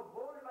be so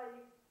bold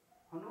like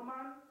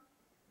Hanuman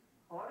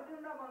or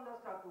Vrindavan Das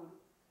Thakur.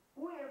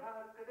 Whoever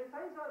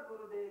criticizes our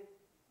Gurudev,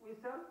 we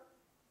shall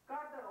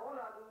cut their all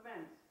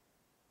arguments.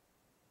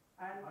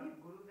 And if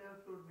Gurudev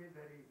should be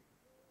very,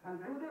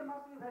 and Gurudev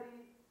must be very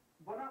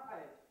bona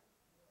fide,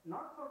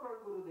 not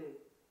so-called Gurudev.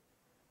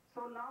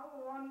 So now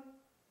one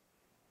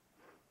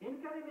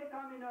inquiry may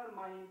come in our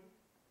mind,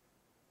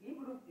 if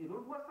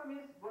Rupa Goswami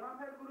is bona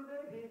fide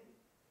Gurudev, he is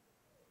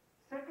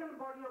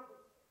second body of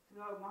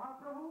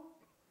Mahaprabhu,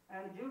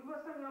 and Jiva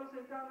Goswami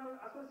also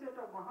eternal associate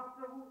of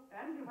Mahaprabhu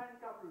and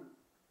divine couple.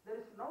 There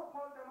is no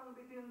fault among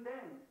between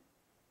them.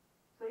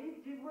 So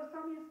if Jiva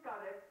Goswami is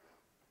correct,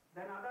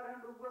 then other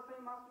hand Rupa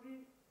Goswami must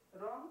be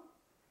wrong.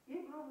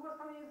 If Rupa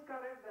Goswami is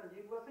correct, then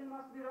Jiva Goswami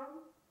must be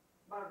wrong.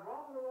 But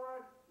wrong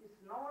word is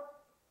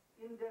not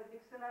in their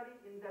dictionary,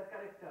 in their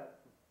character.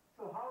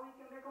 So how we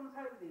can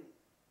reconcile this?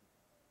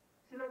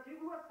 Srila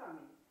Jiva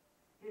Goswami,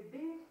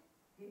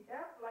 he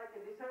acts like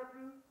a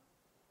disciple,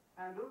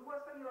 and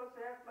Rupa Goswami also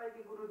acts like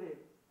a Gurudev.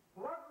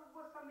 What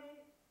Rupa Goswami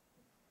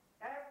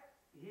act,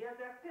 he has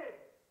acted.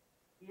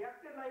 He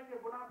acted like a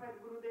bona fide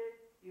Gurudev.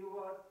 He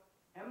was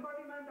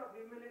embodiment of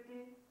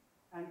humility,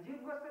 and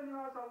Jiva Goswami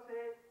was also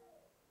a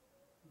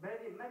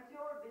very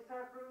mature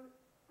disciple,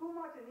 too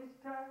much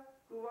nishtha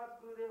towards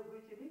Gurudev,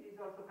 which he did is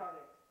also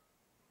correct.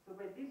 So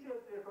by this you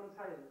have to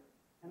reconcile.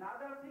 And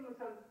other thing we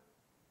shall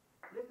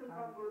listen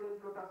from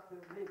Gurudev's lotus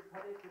feet.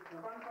 Hare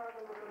Krishna.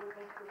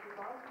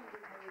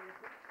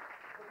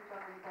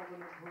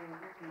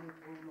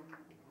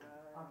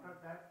 After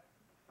that,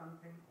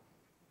 something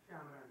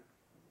Shyamran.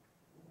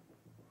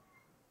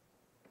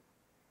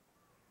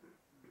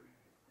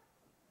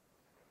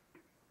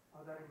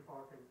 Other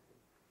important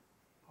thing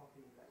of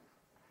his life.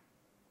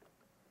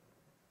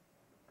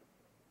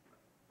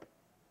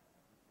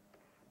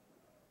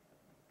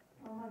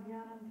 Om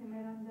Jnanam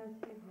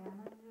Timirandasya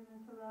Jnananjana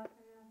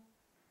Salakaya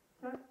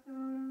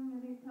Chakshuram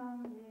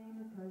Militam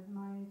Yena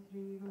Tasmai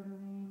Shri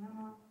Gurave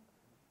Namah.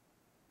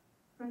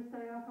 First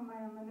I offer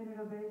my unlimited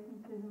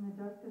obeisances in the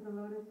dust of the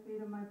lotus feet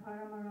of my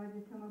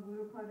Maharaja Tuma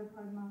Guru Pada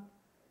Padma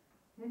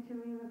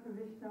Nityalila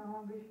Pravishta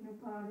Om Vishnu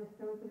Pada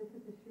Stotara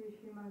Sita Shri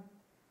Srimad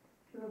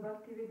Srila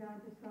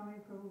Bhakti.Vedanta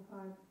Swami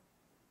Prabhupada.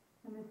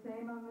 And the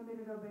same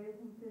unlimited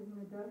obeisances in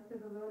the dust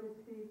of the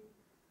lotus feet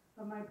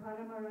of my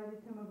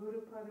Maharaja Tuma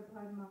Guru Pada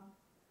Padma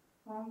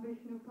Om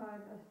Vishnu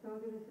Pad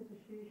Astodara Sita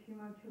Shri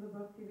Srimad Srila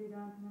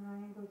Bhakti.Vedanta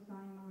Narayan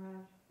Goswami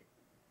Maharaj.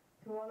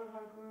 To all of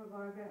our Guru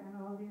Varga and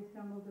all the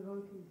assembled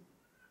devotees.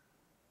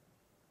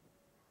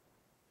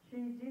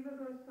 Sri Jiva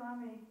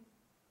Goswami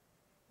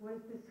was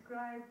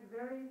described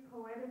very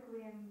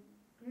poetically and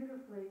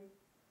beautifully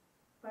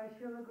by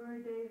Srila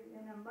Gurudev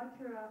in a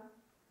Mathura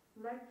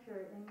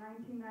lecture in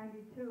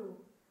 1992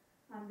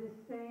 on this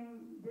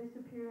same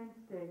disappearance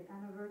day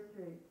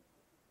anniversary.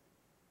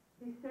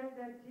 He said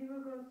that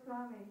Jiva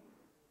Goswami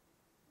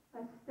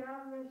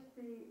established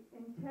the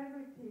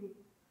integrity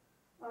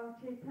of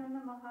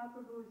Chaitanya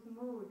Mahaprabhu's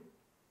mood,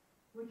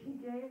 which he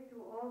gave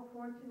to all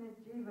fortunate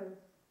jivas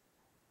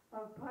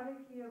of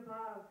Parikiya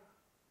Bhav,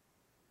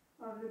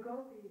 of the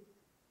gopis,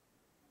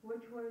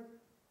 which was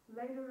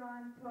later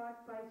on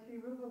taught by Sri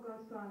Rupa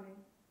Goswami,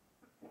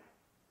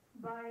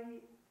 by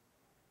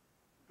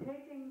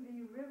taking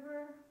the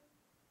river,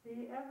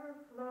 the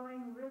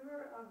ever-flowing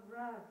river of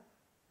Ras,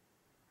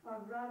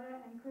 of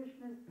Radha and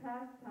Krishna's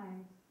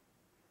pastimes,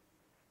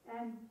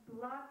 and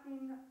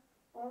blocking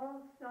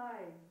all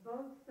sides,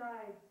 both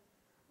sides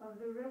of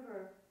the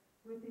river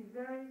with the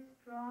very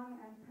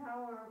strong and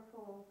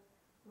powerful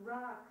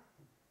rocks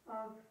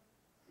of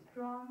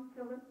strong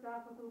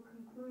philosophical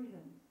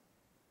conclusions.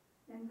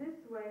 In this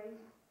way,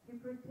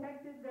 he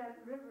protected that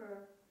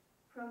river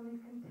from the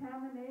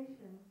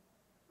contamination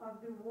of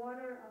the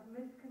water of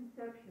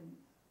misconceptions.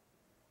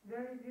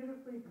 Very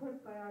beautifully put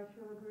by our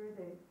Srila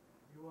Gurudev.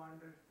 You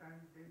understand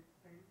this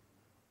thing?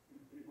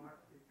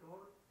 What he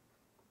told?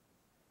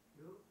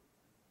 You?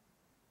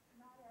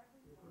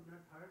 You could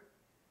not heard?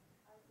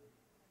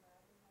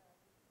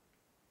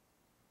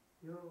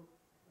 You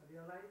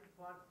realize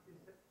what is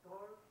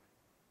told?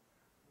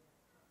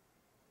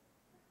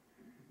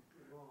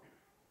 Go on.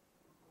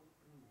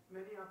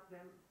 Many of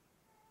them,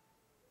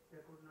 they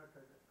could not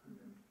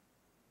understand.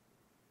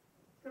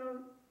 So,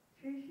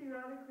 Sri Sri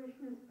Radha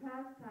Krishna's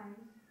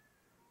pastimes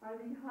are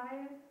the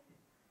highest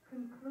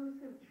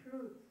conclusive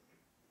truths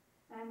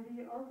and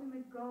the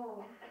ultimate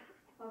goal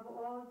of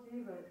all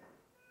jivas,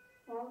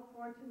 all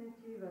fortunate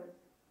jivas.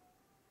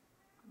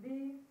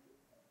 These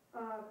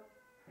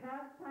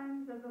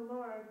pastimes of the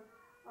Lord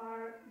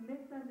are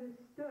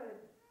misunderstood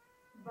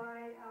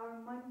by our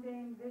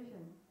mundane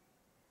vision,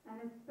 and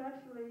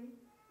especially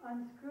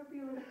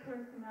unscrupulous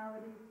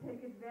personalities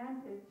take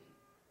advantage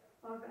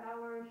of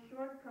our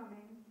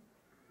shortcomings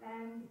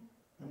and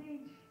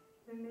teach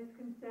the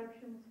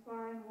misconceptions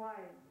far and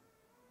wide.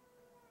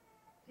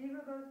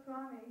 Jiva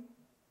Goswami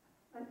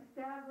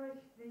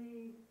established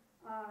the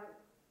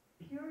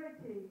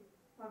purity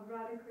of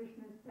Radha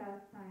Krishna's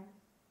pastimes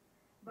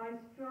by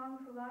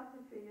strong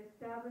philosophy,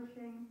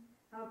 establishing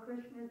how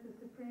Krishna is the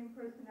Supreme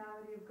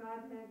Personality of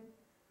Godhead,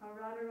 how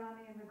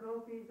Radharani and the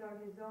gopis are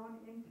his own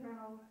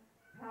internal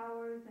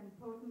powers and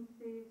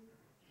potencies,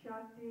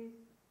 shaktis.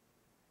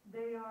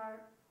 They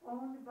are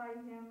owned by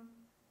him,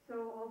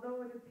 so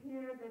although it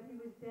appeared that he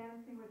was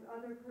dancing with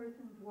other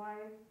persons'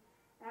 wives,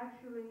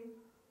 actually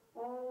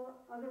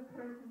all other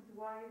persons'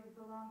 wives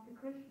belong to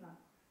Krishna,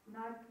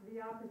 not the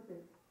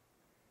opposite.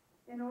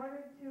 In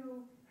order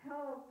to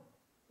help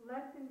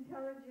less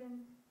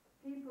intelligent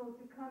people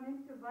to come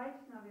into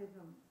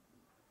Vaishnavism,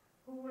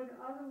 who would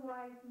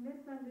otherwise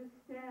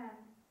misunderstand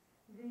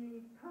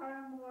the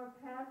paramour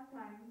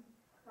pastimes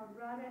of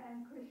Radha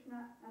and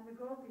Krishna and the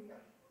gopis,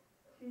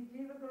 Sri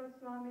Jiva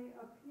Goswami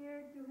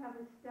appeared to have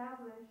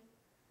established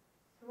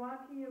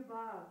Swakiya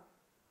Bhav,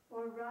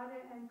 or Radha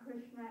and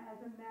Krishna as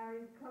a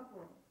married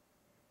couple.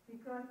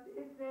 Because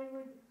if they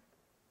would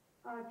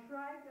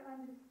try to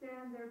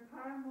understand their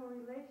paramour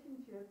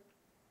relationship,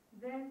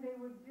 then they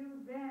would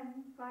do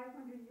then, 500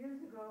 years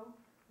ago,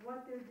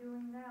 what they're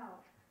doing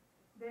now.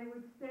 They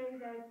would say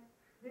that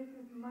this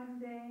is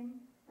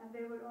mundane, and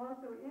they would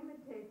also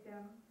imitate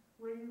them,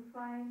 where you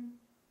find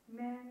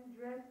men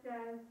dressed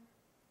as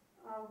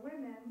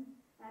women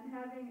and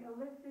having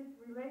illicit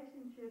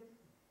relationships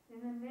in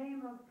the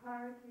name of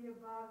Parakiya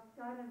Bhav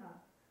sadhana,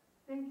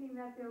 thinking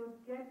that they'll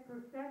get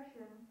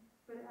perfection,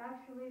 but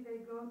actually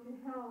they go to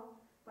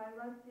hell by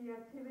lusty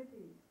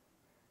activities.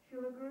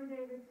 Srila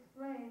Gurudev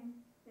explained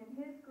in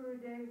his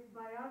Gurudev's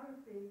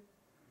biography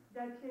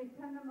that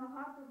Chaitanya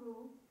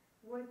Mahaprabhu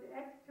was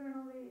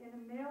externally in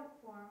a male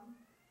form,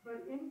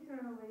 but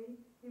internally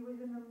he was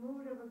in the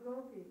mood of a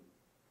gopi.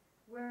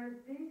 Whereas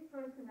these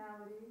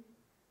personalities,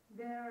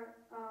 they're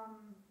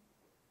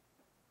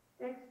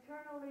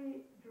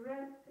externally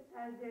dressed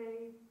as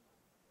a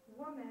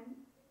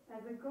woman,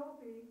 as a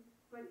gopi,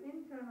 but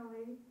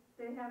internally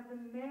they have the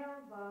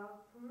male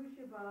bhav,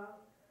 Purusha bhav,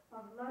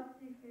 of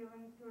lusty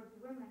feelings towards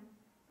women,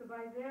 so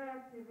by their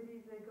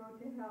activities they go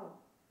to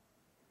hell.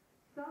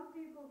 Some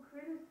people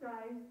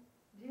criticized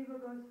Jiva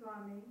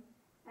Goswami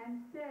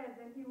and said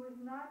that he was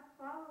not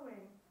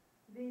following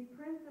the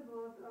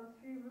principles of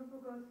Sri Rupa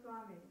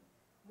Goswami,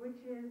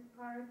 which is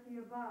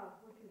Parakiya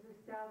Bhav, which is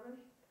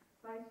established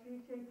by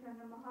Sri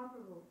Chaitanya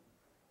Mahaprabhu.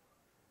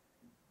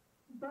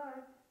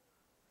 But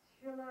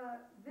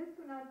Srila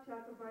Vishwanath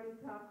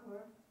Chakrabarti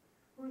Thakur,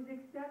 who is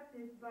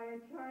accepted by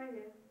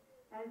Acharyas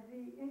as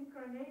the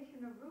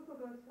incarnation of Rupa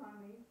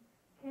Goswami,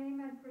 came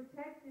and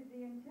protected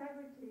the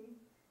integrity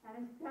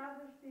and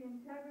established the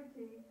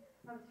integrity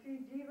of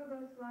Sri Jiva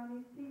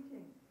Goswami's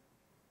teachings.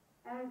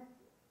 As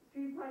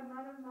Sri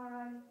Padmanabh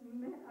Maharaj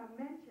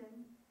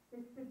mentioned,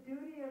 it's the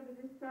duty of the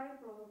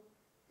disciple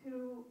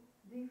to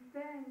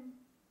defend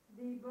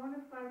the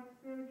bona fide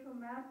spiritual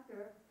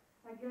master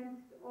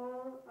against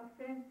all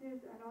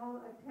offenses and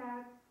all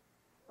attacks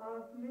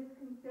of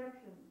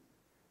misconceptions.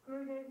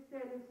 Gurudev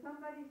said, if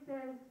somebody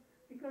says,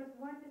 because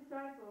one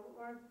disciple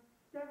or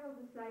several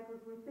disciples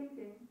were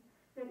thinking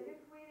that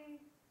if we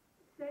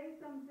say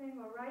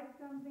something or write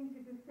something to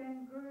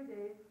defend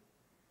Gurudev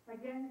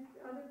against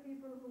other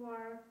people who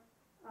are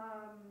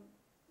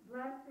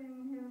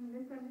blaspheming him,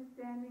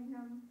 misunderstanding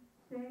him,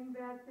 saying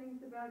bad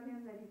things about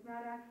him, that he's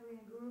not actually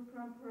in Guru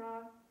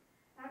Parampara.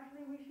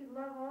 Actually, we should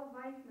love all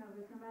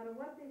Vaishnavas, no matter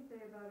what they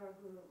say about our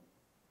Guru.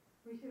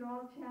 We should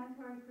all chant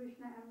Hare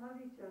Krishna and love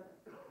each other,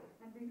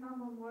 and be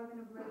humble more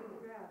than a blade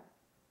of grass.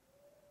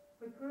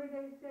 But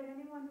Gurudev said,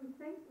 anyone who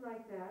thinks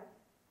like that,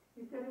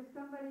 he said, if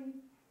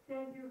somebody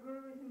says your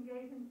Guru is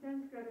engaged in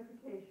sense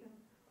gratification,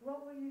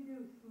 what will you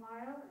do,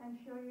 smile and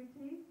show your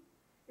teeth?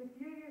 If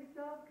you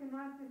yourself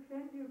cannot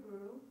defend your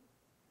Guru,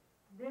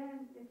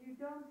 then if you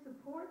don't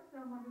support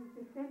someone who's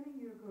defending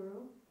your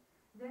Guru,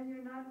 then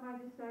you're not my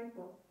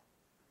disciple.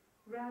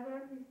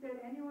 Rather, he said,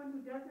 anyone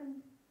who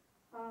doesn't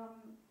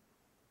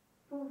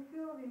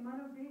fulfill the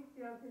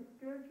manobhishya of his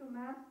spiritual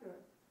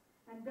master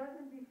and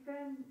doesn't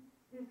defend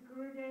his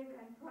Gurudev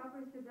and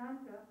proper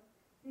Siddhanta,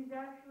 he's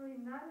actually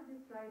not a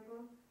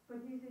disciple,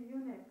 but he's a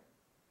eunuch.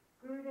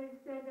 Gurudev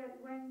said that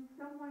when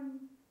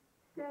someone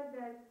said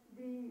that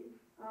the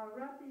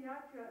Ratha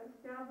Yatra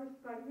established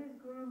by his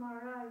Guru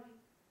Maharaj,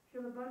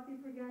 Srila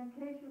Bhakti Pragyan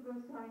Keshu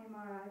Goswami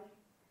Maharaj,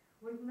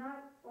 was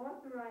not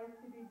authorized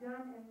to be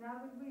done in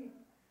Navadvip,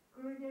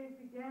 Gurudev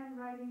began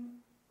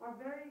writing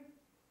very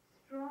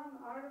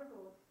strong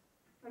articles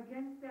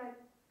against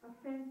that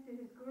offense to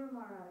his Guru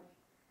Maharaj.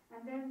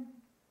 And then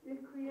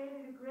it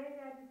created a great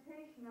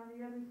agitation on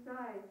the other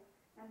side,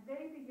 and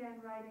they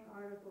began writing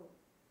articles.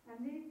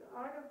 And these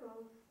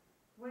articles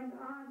went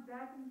on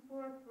back and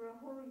forth for a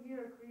whole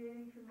year,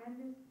 creating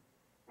tremendous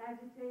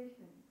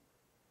agitation.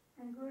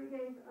 And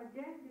Gurudev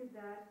again did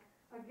that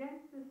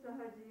against the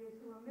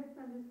Sahajiyas who were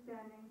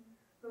misunderstanding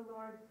the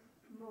Lord's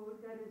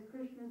mood, that is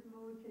Krishna's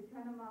mood,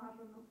 Chaitanya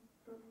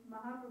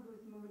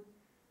Mahaprabhu's mood,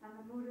 and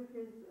the mood of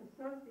his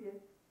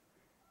associates,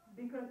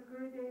 because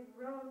Gurudev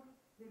wrote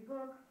the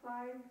book,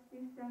 5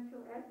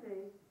 Essential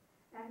Essays,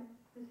 and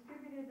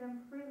distributed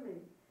them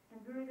freely.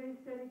 And Gurudev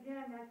said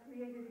again that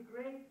created a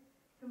great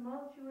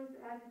tumultuous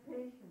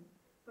agitation.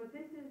 But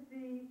this is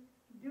the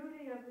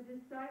duty of the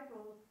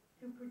disciple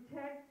to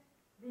protect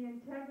the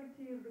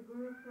integrity of the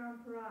Guru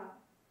Parampara.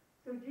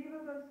 So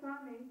Jiva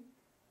Goswami,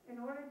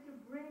 in order to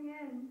bring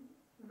in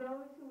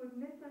those who would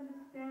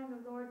misunderstand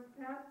the Lord's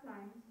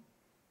pastimes,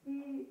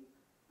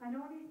 and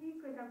only he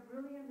could have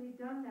brilliantly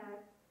done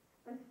that,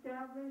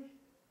 established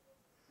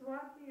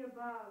Swakiya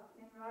Bhav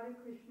in Radha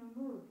Krishna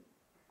mood,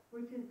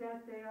 which is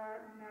that they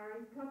are a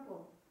married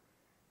couple,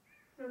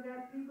 so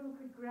that people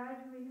could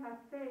gradually have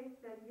faith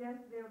that yes,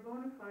 they're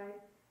bona fide,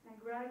 and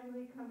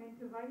gradually come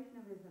into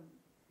Vaishnavism.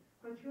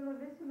 But Srila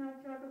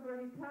Vishwanath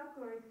Chakrabarti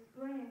Thakur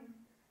explains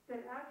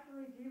that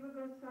actually Jiva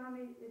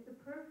Goswami is the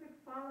perfect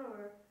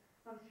follower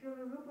of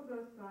Srila Rupa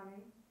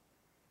Goswami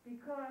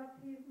because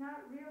he's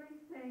not really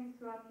saying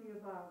Swaki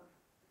above.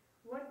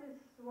 What does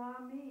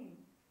Swa mean?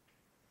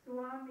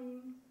 Swa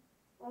means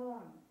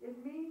own.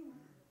 It means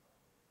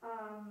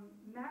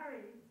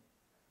married,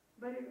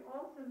 but it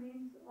also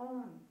means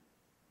own,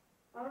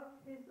 of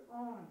his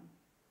own.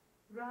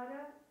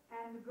 Radha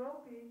and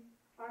Gopi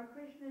are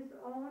Krishna's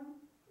own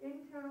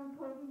internal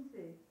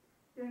potency.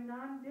 They're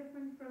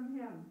non-different from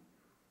him.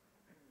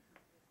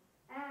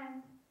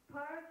 And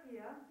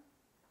Parakiya,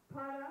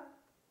 Para,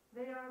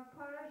 they are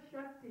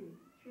Parashakti.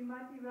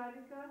 Srimati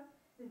Radhika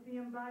is the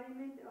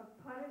embodiment of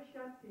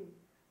Parashakti,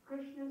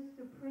 Krishna's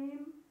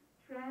supreme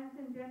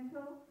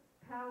transcendental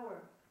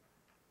power,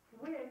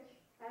 which,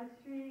 as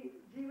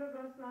Sri Jiva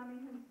Goswami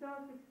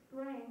himself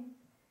explains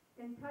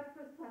in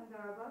Tattva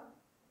Sandarbha,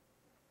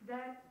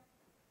 that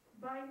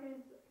by his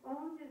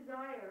own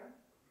desire,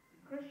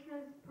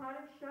 Krishna's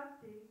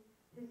Parashakti,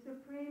 his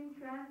supreme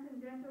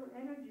transcendental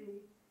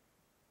energy,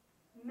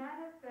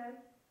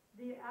 manifests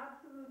the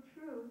absolute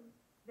truth,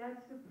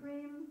 that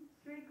supreme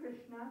Sri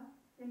Krishna,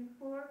 in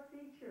 4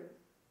 features.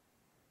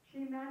 She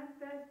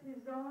manifests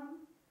his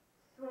own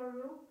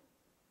Swarup,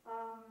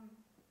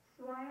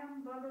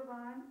 Swayam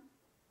Bhagavan,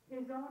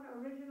 his own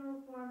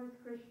original form is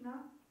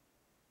Krishna,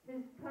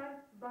 his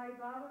Tat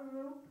Vaibhava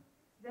Rup,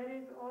 that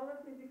is all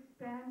of his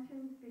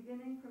expansions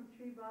beginning from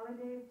Sri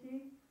Baladev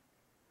Ji,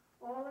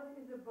 all of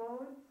his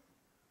abodes,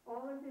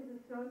 all of his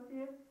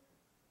associates,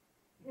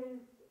 his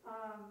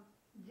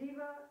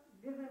Jiva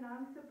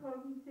Vivanamsa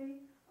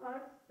potency,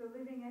 us, the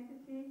living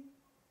entity,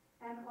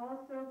 and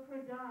also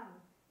Pradhan,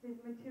 his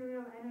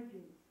material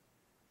energies.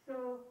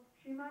 So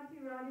Srimati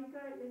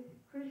Radhika is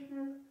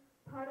Krishna's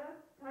Pada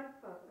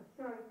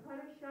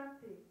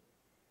Shakti,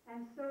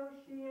 and so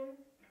she is,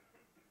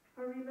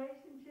 her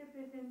relationship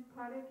is in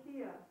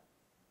Padakiya.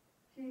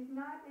 She's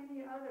not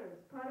any others.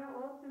 Pada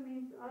also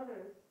means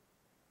others,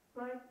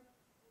 but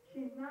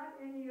she's not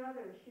any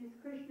other. She's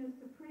Krishna's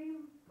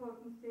supreme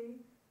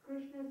potency,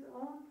 Krishna's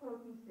own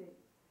potency.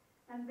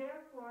 And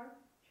therefore,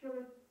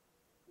 Srila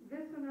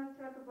Vishwanath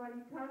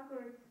Chakrabarti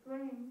Thakur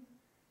explains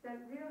that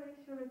really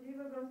Srila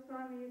Jiva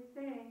Goswami is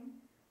saying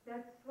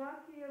that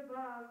Swaki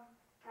above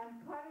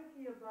and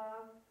Padaki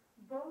above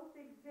both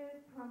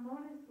exist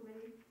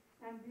harmoniously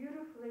and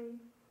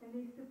beautifully in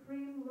the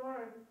Supreme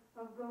Lord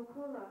of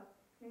Gokula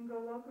in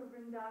Goloka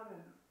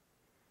Vrindavan.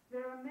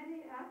 There are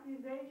many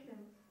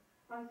accusations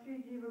of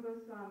Sri Jiva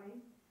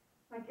Goswami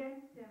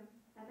against him,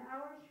 and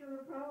our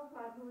Srila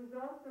Prabhupada, who is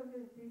also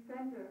his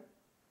defender,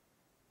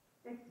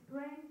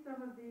 explains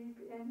some of these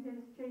in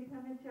his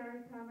Chaitanya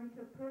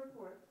Charitamrita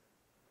purports.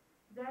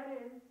 That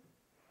is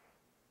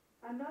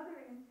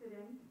another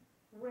incident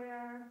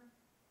where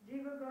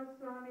Jiva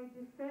Goswami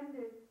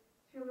defended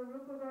Srila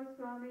Rupa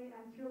Goswami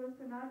and Srila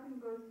Sanatana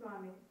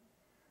Goswami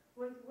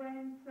was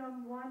when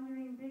some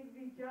wandering big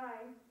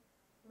Vijay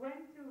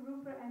went to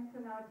Rupa and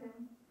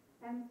Sanatana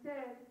and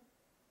said,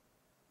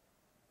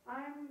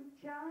 I'm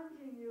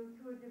challenging you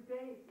to a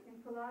debate in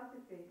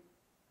philosophy,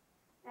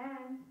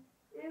 and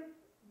if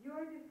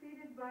you're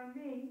defeated by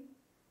me,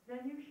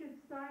 then you should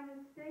sign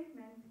a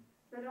statement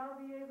that I'll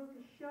be able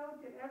to show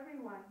to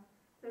everyone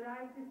that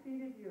I've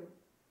defeated you.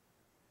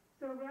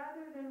 So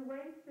rather than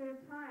waste their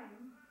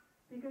time,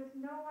 because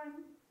no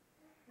one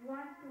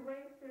wants to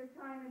waste their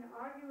time in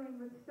arguing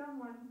with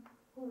someone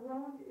who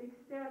won't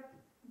accept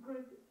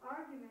good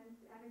arguments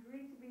and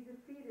agree to be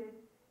defeated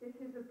if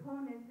his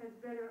opponent has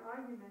better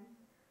arguments.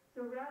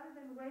 So rather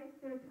than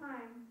waste their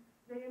time,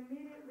 they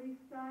immediately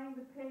sign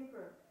the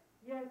paper.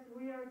 Yes,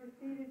 we are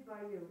defeated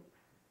by you.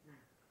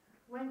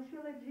 When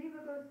Srila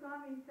Jiva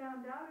Goswami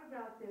found out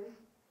about this,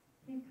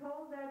 he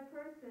told that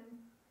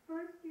person,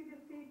 first you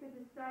defeat the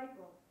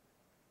disciple,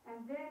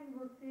 and then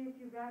we'll see if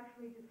you've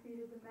actually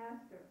defeated the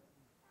master.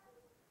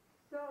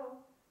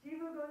 So,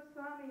 Jiva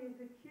Goswami is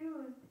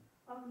accused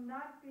of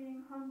not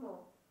being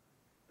humble.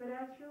 But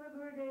as Srila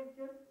Gurudev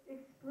just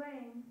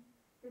explained,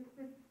 it's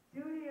the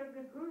duty of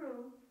the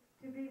Guru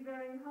to be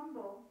very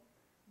humble,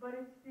 but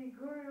it's the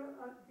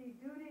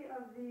duty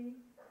of the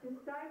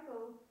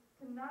disciple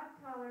to not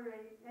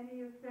tolerate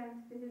any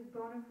offense to his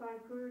bona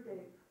fide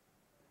Gurudev.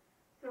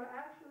 So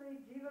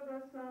actually, Jiva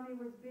Goswami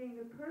was being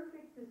the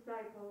perfect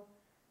disciple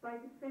by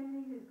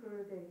defending his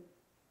Gurudev.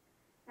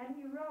 And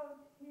he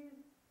wrote, he's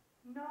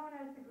known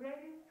as the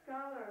greatest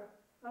scholar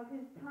of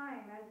his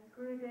time, as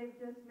Gurudev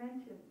just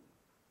mentioned.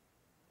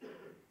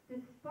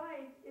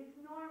 Despite, it's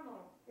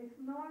normal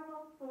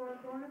for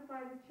bona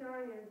fide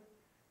acharyas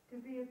to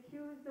be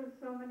accused of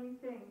so many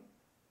things.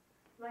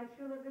 Like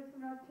Srila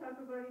Vishwanath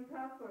Chakrabarti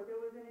Thakur, there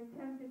was an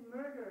attempted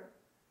murder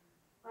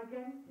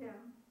against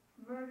him,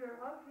 murder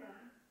of him,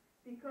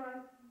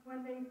 because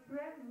when they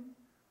threatened,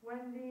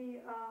 when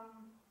the,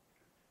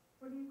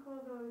 what do you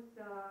call those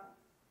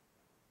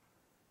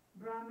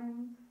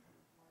Brahmins?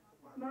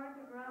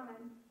 Smarta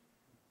Brahmins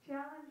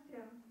challenged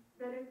him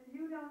that if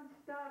you don't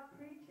stop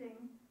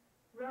preaching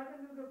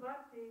Raganuga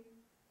Bhakti,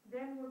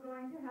 then we're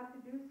going to have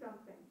to do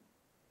something.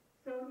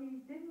 So he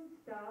didn't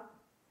stop,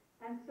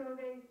 and so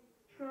they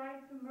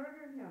tried to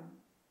murder him.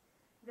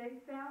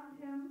 They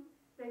found him,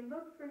 they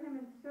looked for him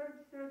and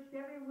searched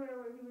everywhere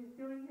where he was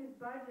doing his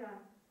bhajan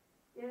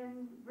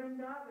in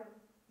Vrindavan,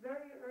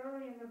 very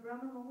early in the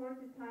Brahma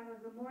Muhurta time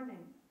of the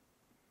morning.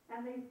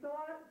 And they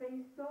thought that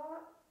they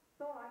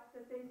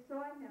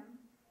saw him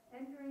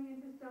entering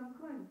into some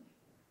kunj.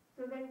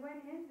 So they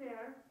went in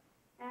there,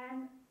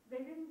 and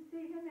they didn't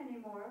see him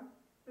anymore,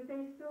 but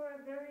they saw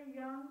a very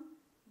young,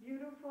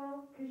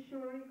 beautiful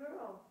Kishori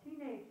girl,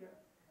 teenager,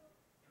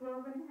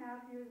 12 and a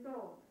half years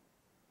old.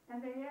 And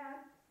they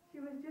asked,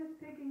 she was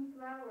just picking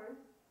flowers,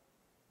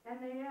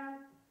 and they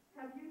asked,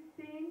 have you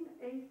seen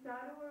a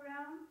sadhu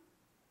around?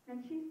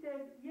 And she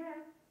said,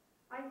 yes,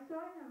 I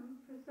saw him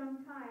for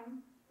some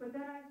time, but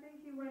then I think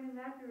he went in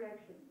that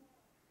direction.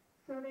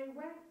 So they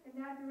went in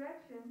that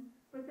direction,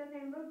 but then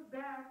they looked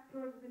back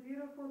towards the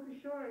beautiful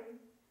Kishori,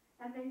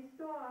 and they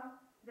saw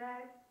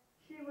that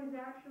she was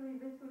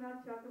actually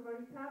Vishwanath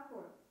Chakravarti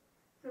Thakur.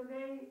 So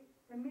they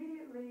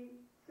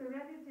immediately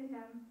surrendered to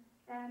him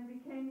and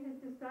became his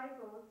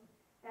disciples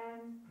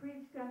and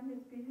preached on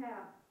his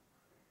behalf.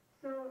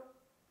 So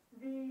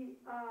the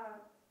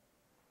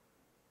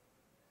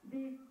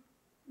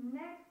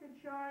next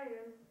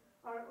acharyas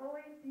are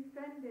always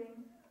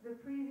defending the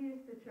previous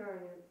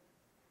acharyas.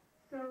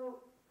 So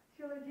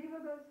Srila Jiva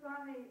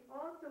Goswami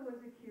also was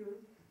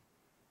accused,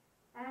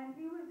 and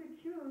he was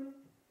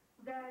accused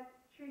that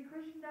Sri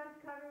Krishnadas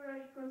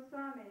Kaviraj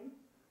Goswami,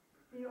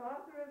 the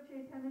author of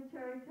Chaitanya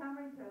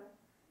Charitamrita,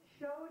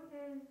 showed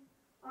his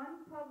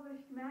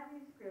unpublished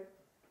manuscript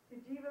to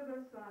Jiva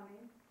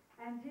Goswami,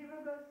 and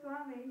Jiva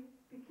Goswami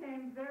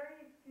became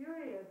very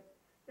furious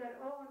that,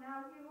 oh,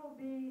 now he will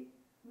be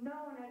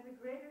known as a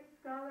greater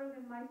scholar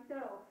than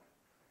myself.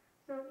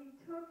 So he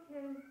took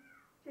his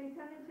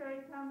Chaitanya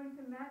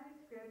Charitamrita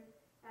manuscript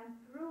and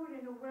threw it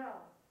in a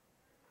well.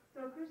 So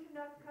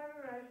Krishnadas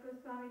Kaviraj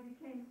Goswami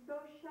became so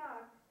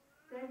shocked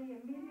that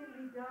he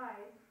immediately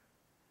died,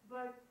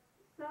 but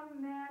some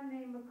man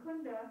named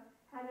Mukunda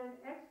had an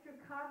extra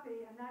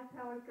copy, and that's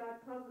how it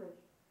got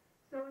published.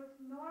 So it's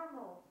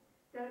normal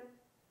that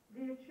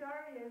the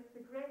acharyas,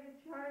 the great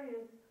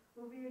acharyas,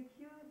 will be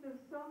accused of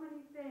so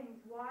many things.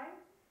 Why?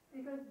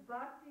 Because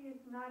bhakti is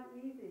not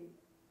easy.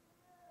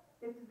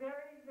 It's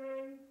very,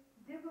 very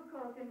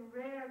difficult and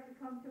rare to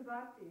come to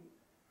bhakti.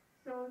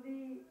 So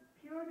the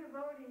pure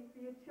devotees,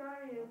 the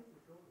acharyas,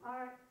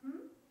 are...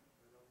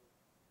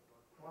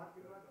 What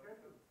you are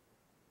telling?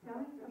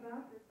 Tell me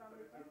about it.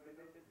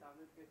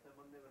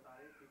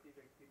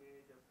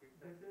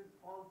 This is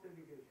false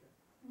allegation.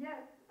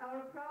 Yes,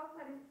 our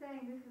Prabhupada is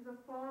saying this is a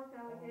false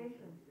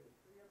allegation.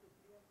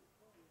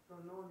 So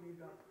no need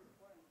of...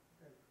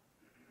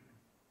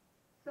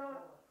 So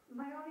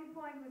my only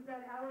point was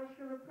that our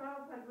Srila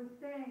Prabhupada was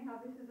saying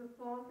how this is a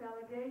false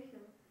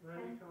allegation.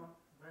 Very short,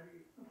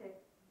 very...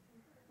 Okay.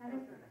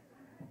 And it's,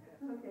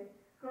 okay.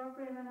 Gaur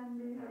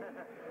Premanandi.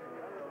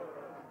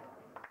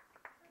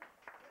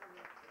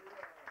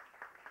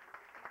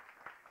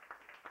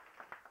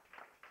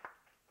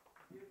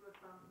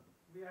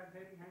 We are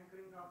very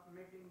hankering of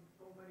making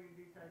so many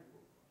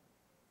disciples.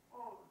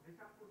 Oh,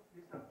 disciples.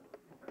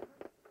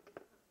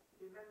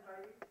 Even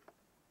by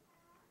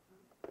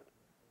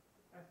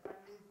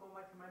spending so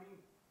much money,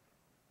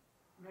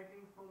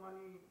 making so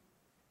many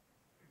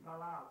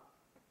dalal,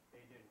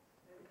 agents,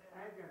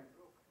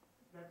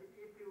 that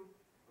if you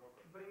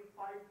bring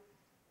 5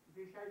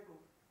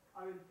 disciples,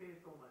 I will pay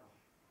so much.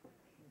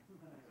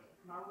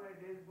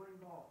 Nowadays going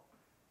on.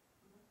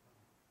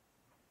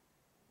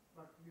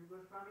 But you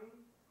Goswami,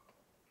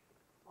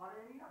 or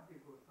any of the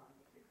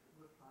Goswami, 6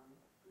 Goswami,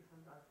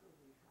 Krishnadas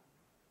Goswami.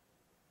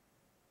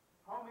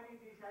 How many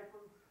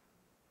disciples?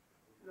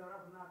 Srila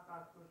Raghunath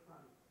Das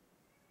Goswami,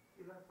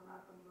 Srila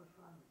Sanatana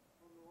Goswami,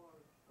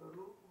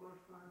 Rup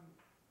Goswami,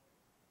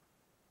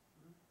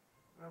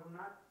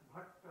 Raghunath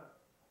Bhatta.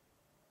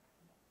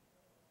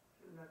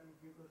 Srila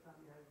Jiva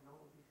Goswami has no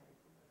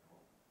disciple at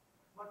all.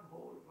 But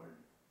whole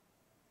world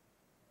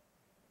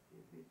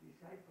is his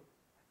disciple.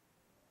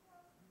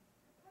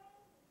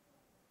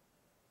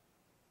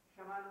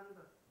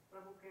 Shamananda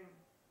Prabhu came,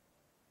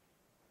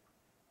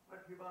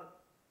 but he was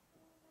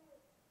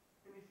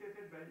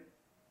initiated by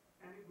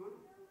any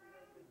guru.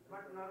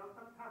 But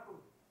Narottam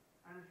Thakur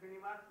and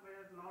Srinivas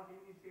were not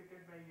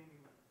initiated by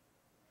anyone.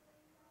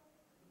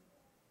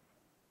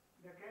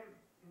 They came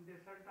in the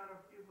center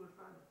of Jiva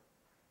Goswami.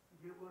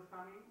 Jiva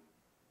Goswami,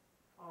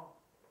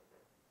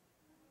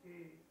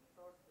 he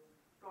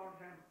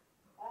taught them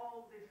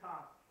all the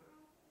Shastra,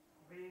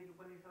 Ved,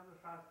 Upanishad,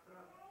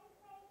 Shastra,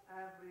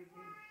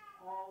 everything.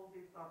 All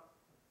the thoughts.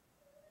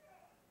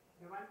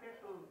 They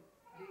wanted to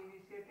be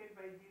initiated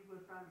by Jiva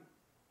Goswami,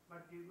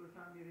 but Jiva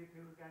Goswami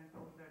refused and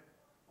told that,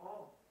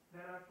 oh,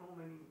 there are so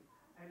many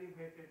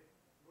elevated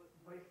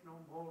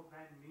Vaishnava more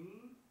than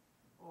me.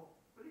 Oh,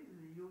 please,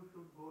 you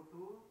should go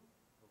to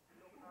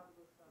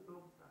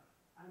Gopta,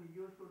 and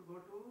you should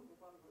go to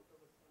Gopal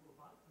Bhatta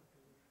Goswami.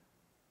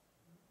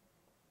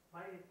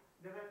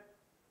 They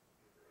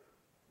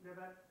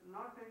were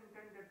not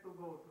intended to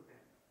go to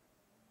them.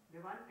 They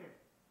wanted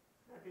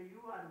that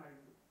you are my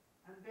Guru.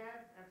 And they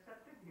have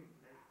accepted him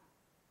like this.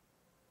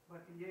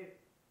 But yet,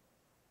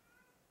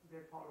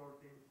 they followed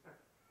the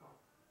instructions of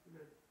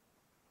Srila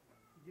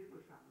Ji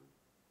Goswami.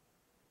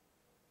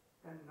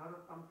 Then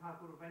Narottam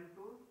Thakur went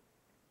to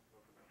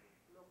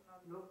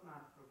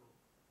Loknath Prabhu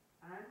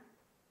and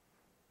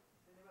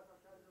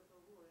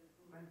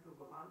went to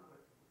Gopal Bhatta.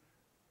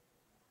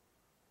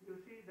 You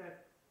see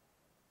that,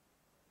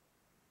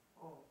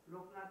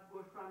 Loknath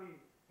Goswami,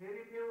 he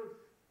refused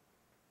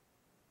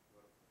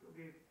to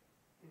give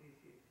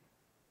initiation.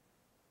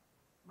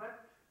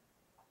 But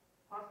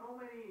for so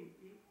many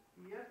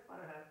years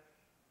perhaps,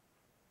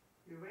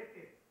 he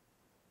waited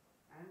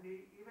and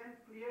he even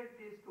cleared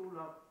the stool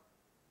of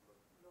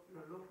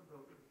Loknath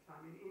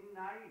Goswami in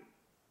night.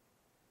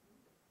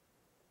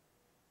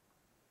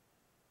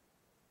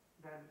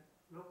 Then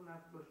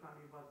Loknath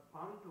Goswami was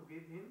bound to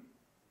give him.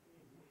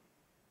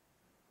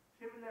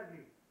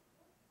 Similarly,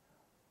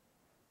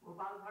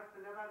 Gopal Bhatta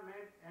never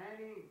made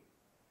any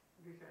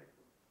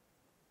disciple.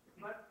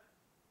 But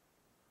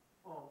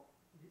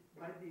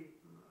by the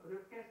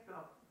request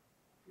of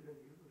Srila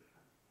Ji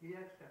Goswami, he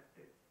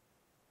accepted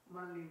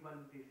only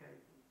one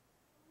disciple,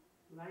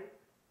 like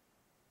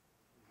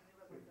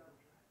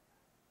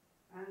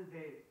and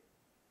they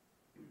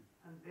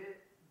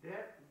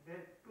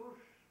two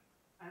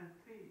and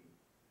three,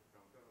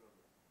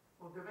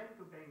 they went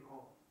to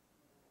Bengal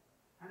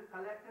and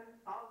collected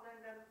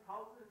thousands and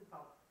thousands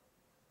of.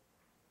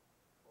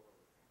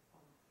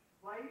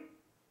 Why?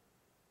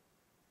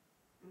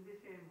 In the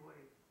same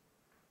way,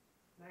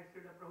 like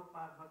Srila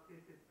Prabhupada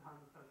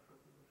Bhakti-Siddhanta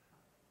Saraswati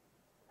Goswami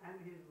and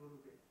his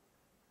Gurudev.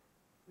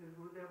 His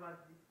Gurudev was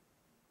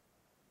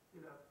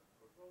Srila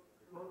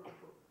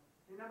Goswami.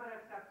 He never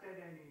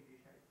accepted any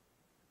disciple.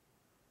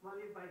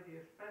 Only by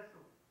the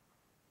special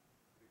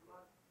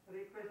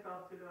request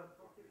of Srila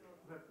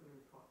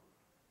Bhakti Swami.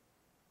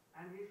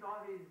 And he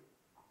saw his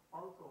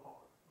also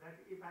heart that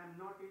if I am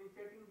not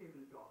initiating, they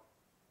will join.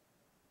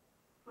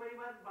 So he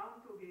was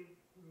bound to give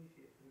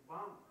initiation.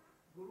 Bound.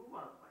 Guru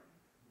was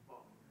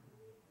bound.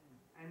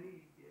 And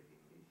he gave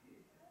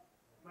initiation.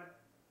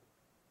 But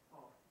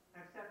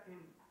accept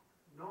him,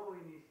 no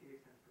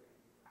initiation to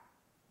anyone.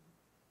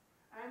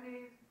 And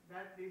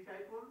that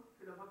disciple,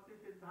 Srila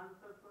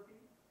Bhakti-Siddhanta Saraswati,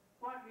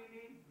 what he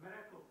did?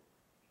 Miracle.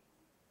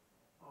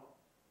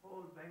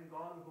 Whole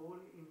Bengal,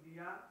 whole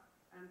India,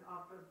 and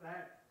after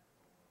that,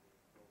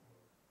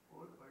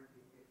 whole world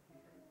became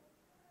disciple.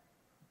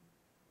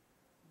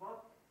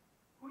 But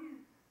who is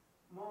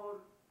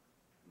more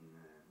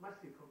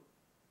merciful,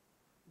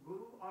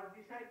 Guru or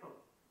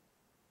disciple?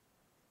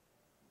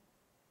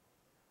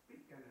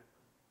 We cannot.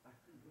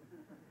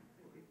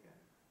 We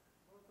cannot.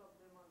 Both of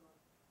them are not.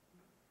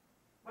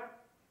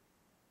 But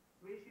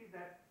we see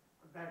that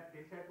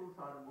disciples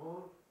are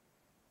more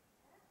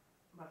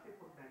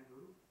merciful than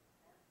Guru.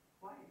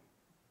 Why?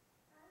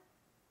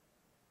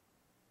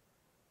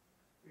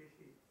 We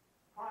see.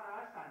 For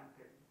us, I am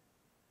telling,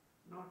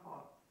 not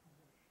for others.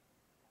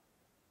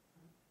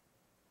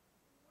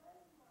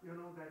 You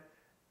know that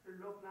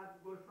Sri Loknath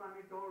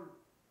Goswami told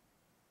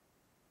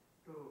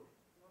to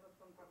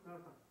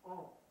Narottam,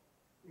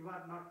 you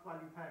are not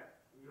qualified,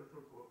 you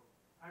should go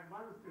at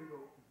once to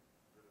your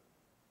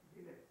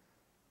village.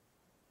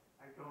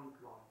 I don't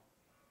like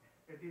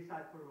a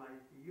disciple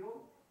like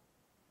you.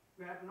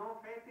 You have no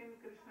faith in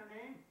Krishna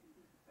name.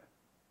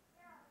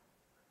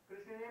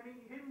 Krishna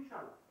naming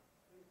himself.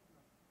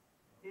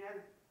 He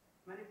has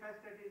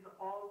manifested his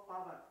all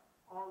power,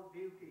 all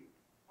beauty,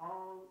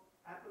 all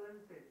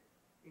appearances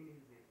in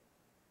his name.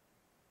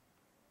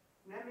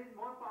 Name is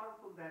more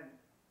powerful than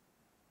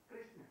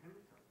Krishna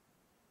himself.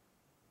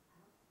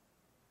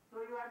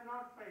 So you have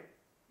not faith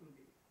in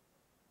this.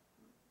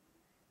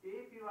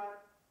 If you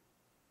are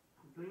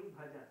doing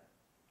bhajan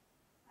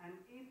and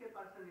if a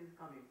person is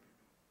coming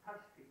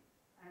thirsty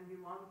and he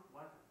wants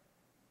water,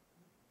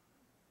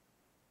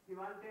 he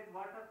wanted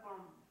water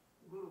from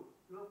Guru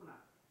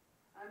Loknath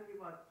and he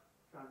was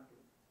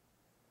chanting.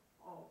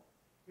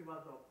 He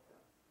was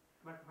observed.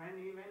 But when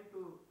he went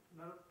to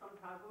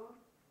Narottam Thakur,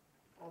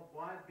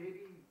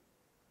 very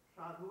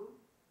sadhu,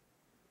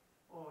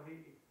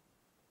 he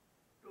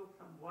took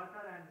some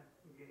water and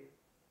gave.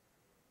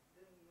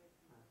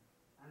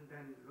 And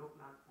then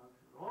Loknath said,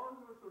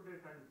 you should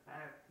return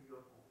back to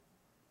your home.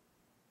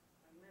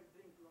 And make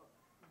drink lot.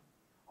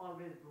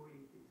 Always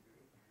doing these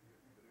things.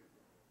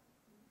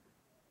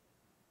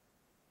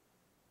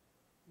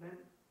 Then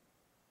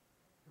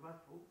he was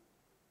so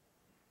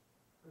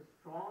a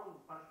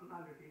strong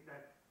personality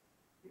that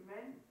he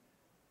went,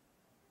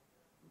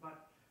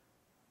 but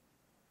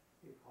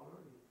he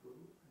followed his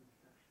Guru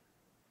instruction.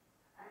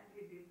 And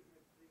he did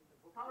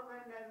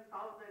thousands and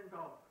thousands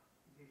of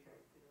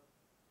disciples.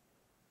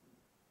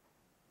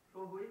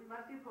 So who is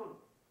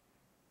merciful?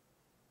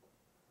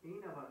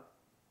 In our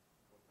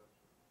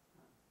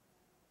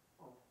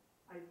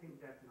I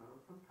think that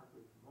Narottam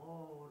Thakur is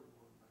more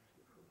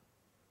merciful.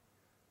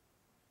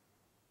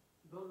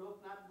 Though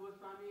Loknath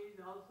Goswami is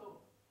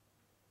also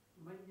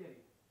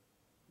Manjari,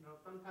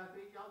 Narottam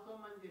Thakur is also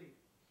Manjari.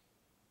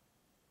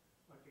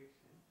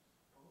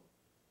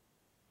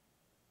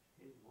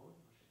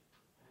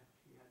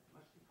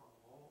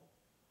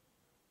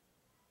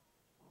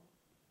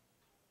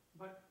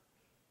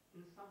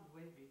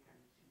 can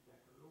see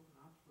that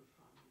Loknath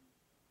Goswami,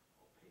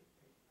 very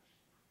famous.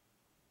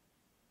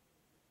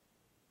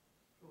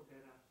 So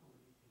there are so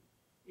many things.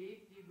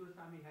 If the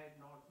Goswami had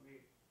not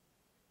made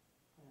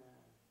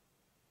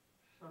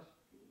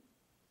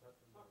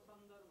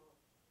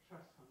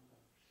Satsandar,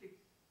 6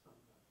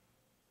 Sandar,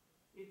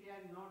 if he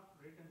had not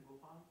written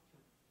Gopal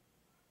Chand,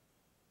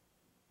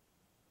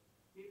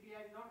 if he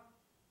had not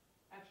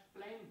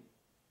explained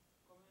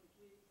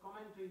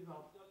commentaries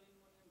of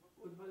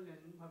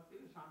Ujjwalin,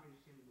 Bhakti Swami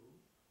Sindhu,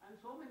 and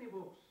so many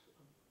books,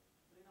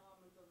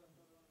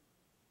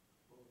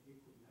 oh, he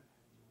could not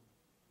have known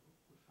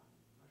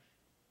Goswami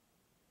mercy.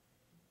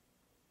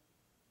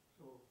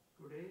 So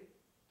today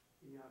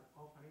we are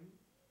offering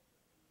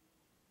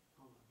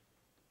our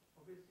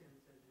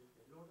obeisances with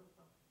the lotus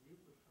of Jiva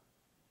Goswami,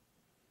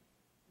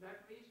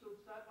 that we should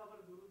serve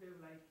our Gurudev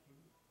like him.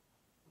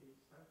 We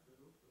serve the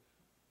Rupa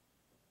Goswami.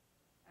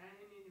 And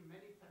in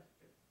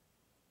manifested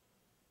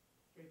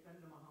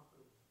Chaitanya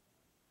Mahaprabhu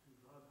and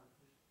Radha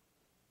Krishna,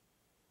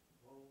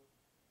 both,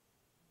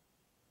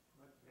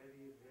 but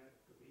very rare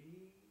to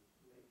be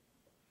like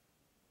him.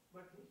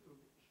 But he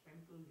should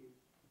sprinkle his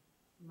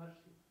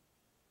mercy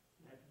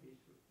that we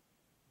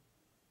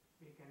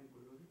can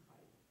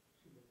glorify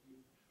Srila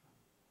Jiva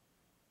Goswami.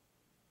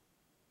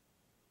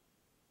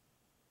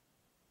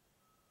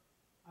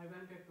 I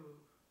wanted to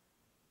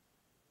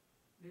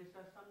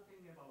discuss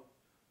something about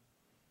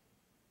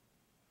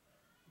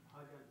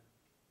Bhajan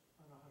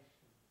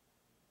Rahasya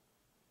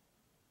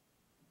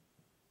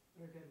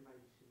written by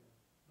Srila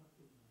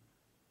Bhaktivinoda.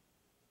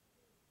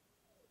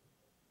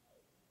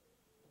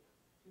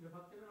 Srila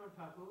Bhaktivinoda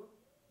Thakur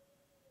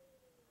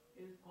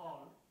is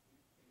called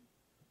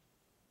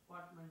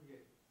what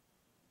Manjari?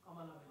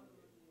 Kamala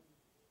Manjari.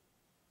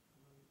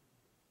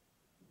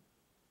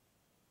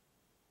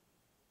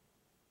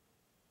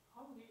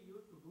 How he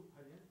used to do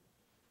bhajan?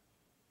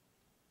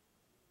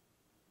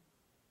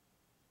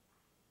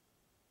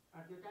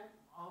 At the time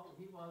of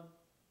he was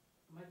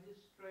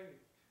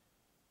magistrate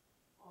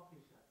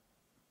officer.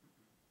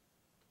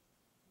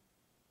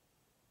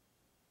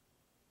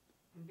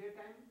 In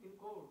daytime in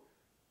court.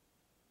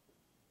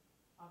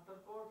 After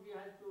court he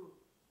has to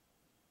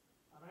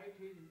write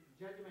his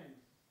judgments.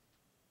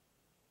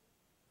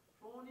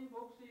 So many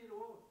books he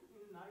wrote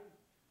in night,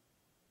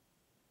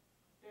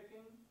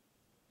 taking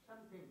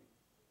something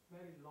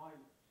very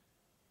light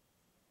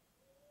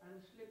and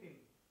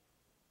sleeping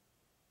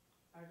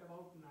at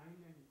about 9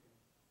 and 10.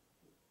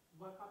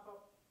 Wake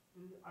up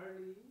in the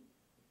early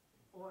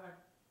or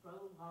at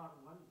 12 or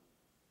 1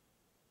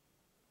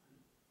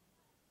 and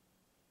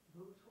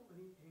do so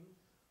many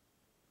things.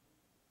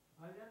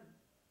 Bhajan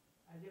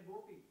as a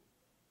gopi,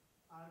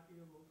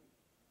 RPO gopi,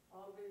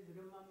 always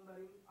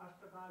remembering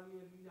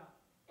Ashtakaliya Leela,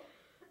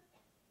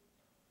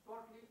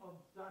 totally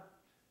observed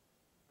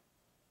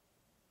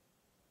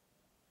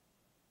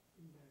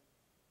in that.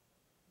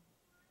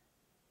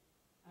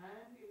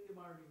 And in the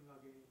morning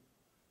again,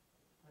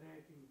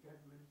 writing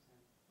judgments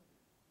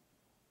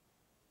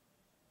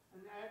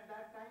and at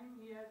that time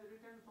he has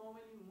written so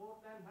many, more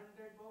than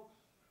 100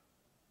 books,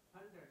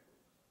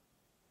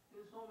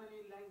 in so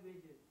many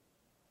languages,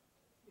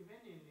 even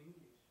in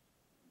English.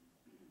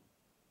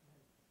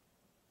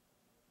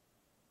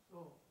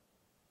 So,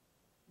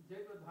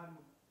 Jaiva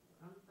Dharma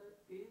Grantha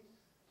is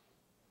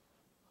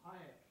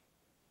higher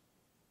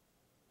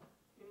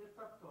in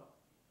Tattva,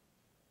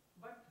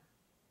 but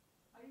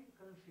I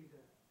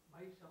consider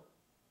myself,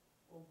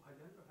 oh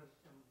Bhajan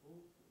Rahasyam,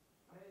 very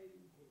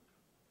good,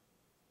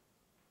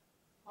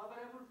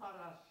 favorable for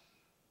us,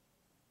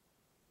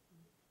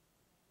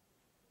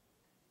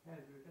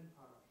 has written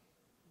for us.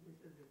 This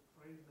is a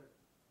treasure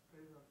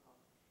for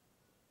us.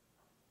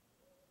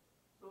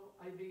 So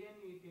I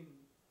began it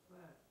in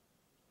where?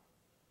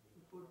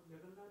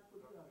 Jagannath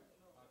Puri or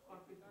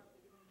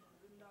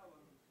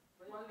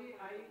only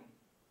I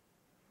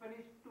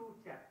finished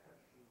 2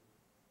 chapters,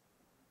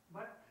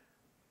 but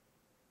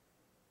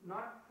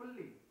not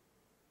fully,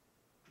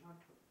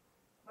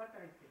 but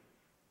I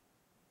finished.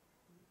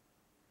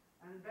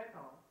 And that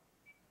all,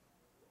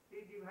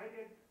 he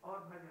divided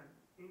our bhajan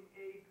in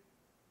 8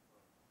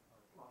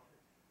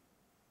 classes.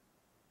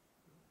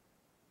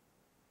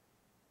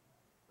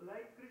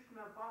 Like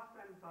Krishna,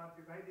 pastimes are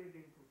divided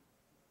into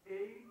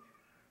 8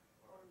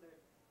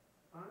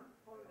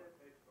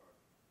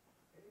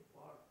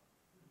 parts.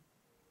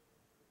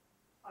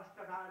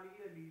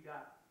 Ashtakaliya Leela.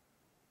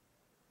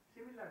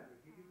 Similarly,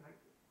 he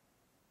divided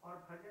our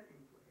bhajan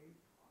into 8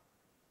 parts.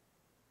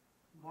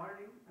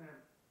 Morning,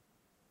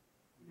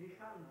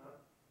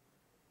 Nishanta.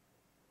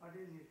 What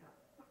is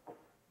Nishanta?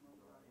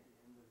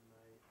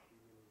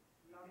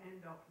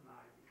 End of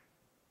night.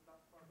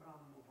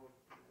 Brahm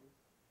Muhurta.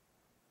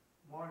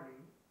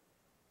 Morning.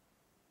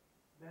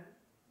 Then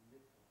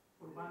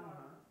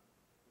Purvanha.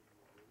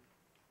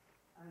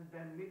 And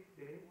then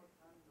midday.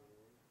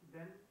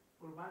 Then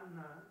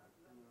Purvanha.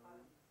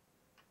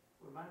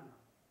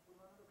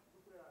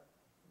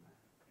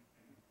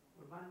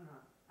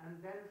 And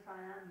then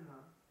Sayana.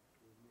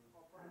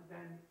 And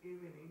then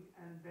evening.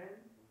 And then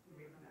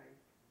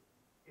midnight.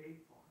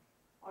 8 parts.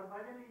 Or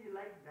bhajan is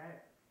like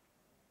that.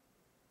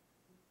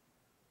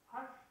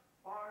 First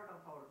part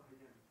of our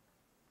bhajan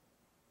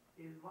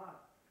is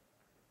what?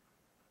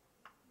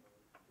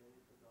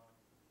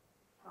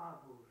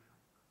 Sadhu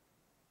Sangha.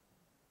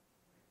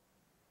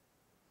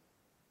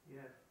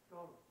 Yes, so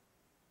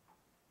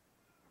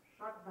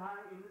Shraddha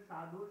in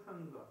Sadhu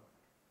Sangha.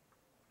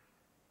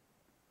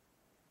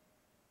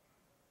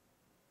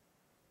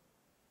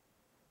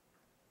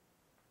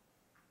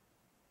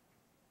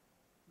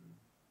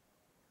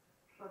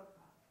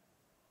 Shraddha.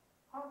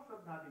 How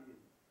Shraddha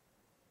begins?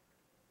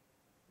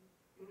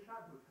 In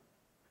Sadhu Sangha.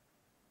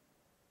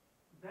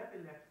 That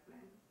will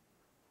explain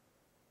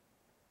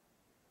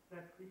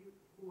that we,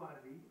 who are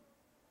we?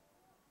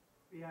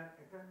 We are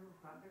eternal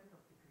servants of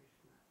the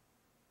Krishna.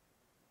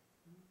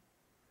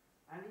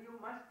 And you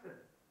must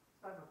serve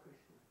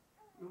Krishna.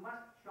 You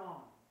must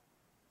chant.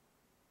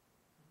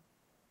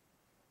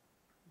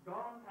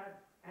 Don't have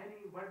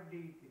any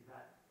worldly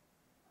desire.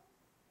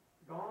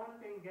 Don't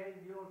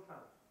engage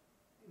yourself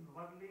in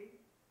worldly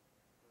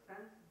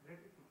sense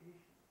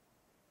gratification.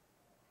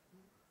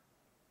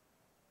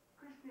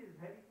 Krishna is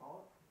very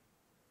powerful.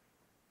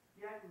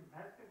 He has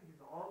invested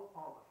his all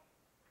powers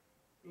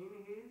in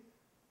his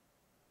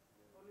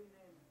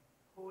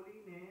holy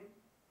name,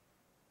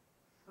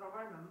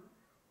 Sravanam,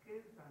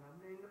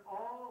 Kirtanam, in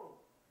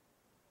all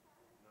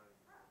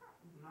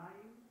 9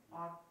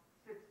 or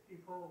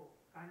 64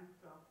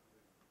 kinds of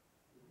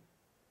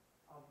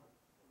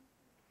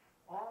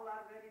all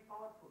are very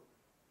powerful.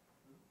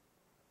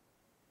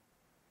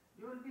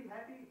 You will be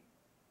happy.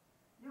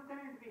 You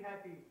can't be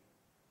happy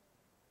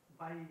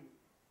by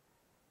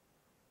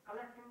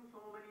collecting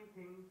so many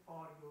things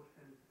for your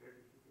sense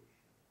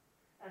gratification,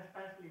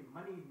 especially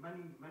money,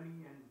 money,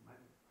 money and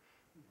money.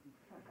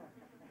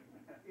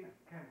 It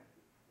can't be.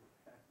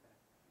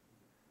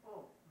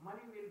 Oh,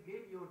 money will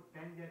give you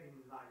danger in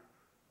life.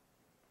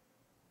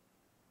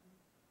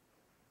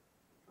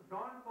 So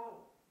don't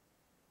go.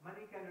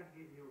 Money cannot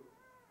give you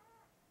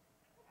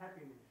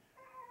happiness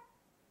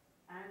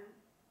and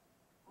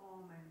so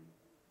many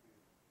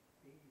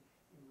peace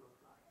in your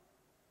life.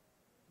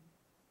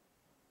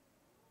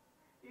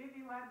 If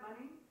you have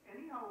money,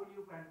 anyhow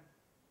you can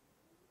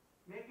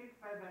make it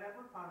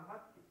favorable for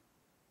bhakti.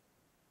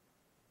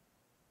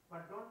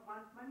 But don't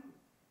want money.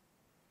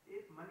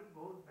 If money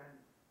goes, then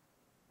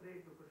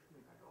pray to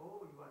Krishna that,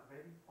 oh, you are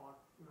very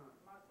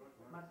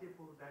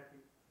merciful that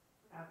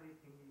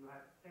everything you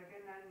have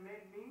taken and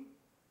made me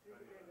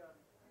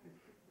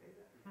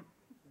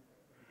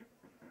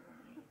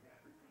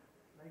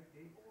like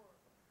this.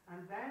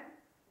 And then,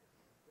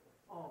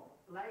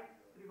 like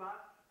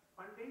Srila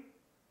Pandit,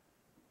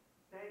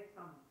 take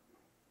some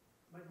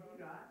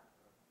Bajira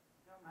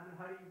and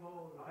Hari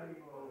Bol,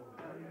 Hari Bol,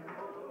 Hari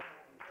Bol.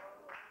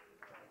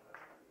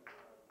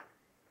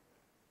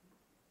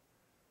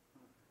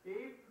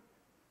 If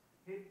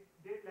he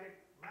did like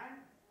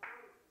man,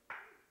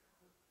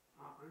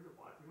 what you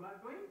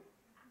are doing?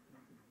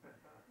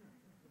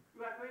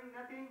 You are doing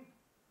nothing.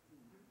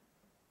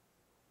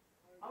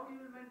 How you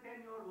will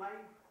maintain your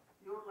life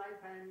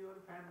and your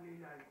family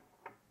life?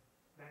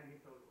 Then he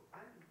told you,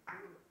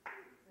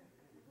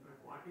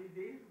 what is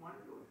this? 1,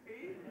 2,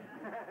 3.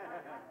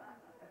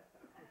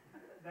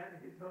 Then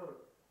he told,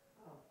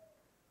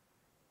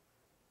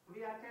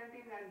 we are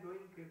chanting and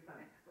doing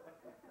kirtan.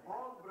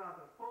 All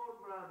brothers, 4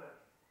 brothers,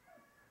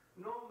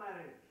 no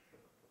marriage.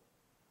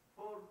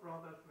 4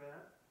 brothers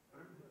were.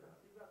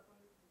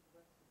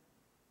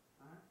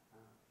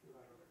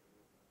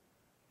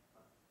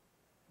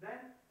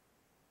 Then,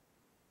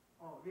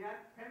 we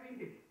are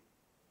family.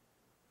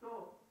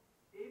 So,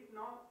 if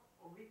now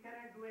we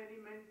cannot do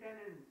any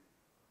maintenance,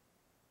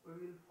 we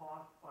will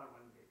fast for 1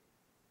 day.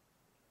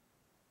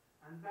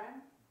 And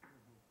then,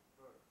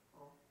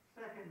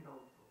 second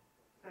also.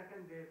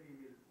 Second day we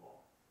will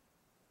walk.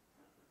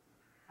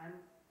 And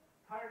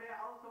third day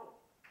also.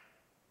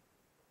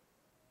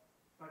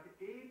 But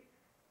if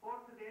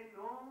 4th day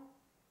no,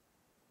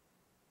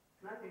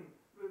 nothing,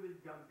 we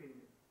will jump in.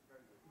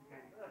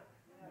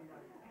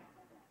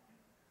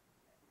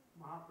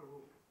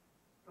 Mahaprabhu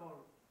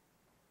told,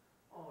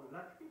 oh,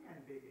 Lakshmi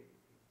can beg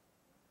anything.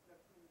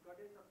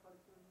 Goddess of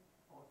fortune.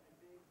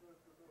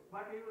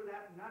 But you will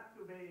have not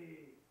to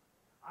beg.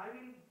 I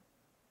will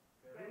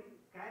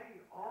carry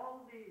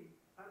all the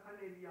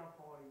paraphernalia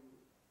for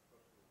you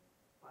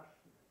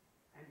personally.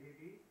 And he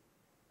did.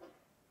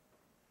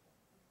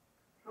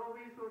 So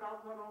we should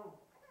also know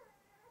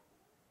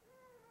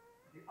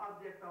the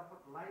object of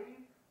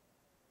life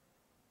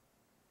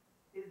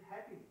is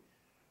happiness.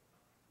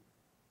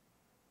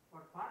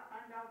 But what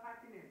kind of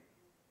happiness?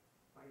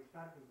 By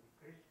serving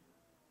Krishna.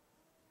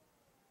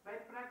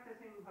 By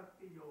practicing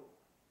bhakti yoga.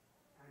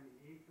 And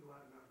if you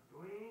are not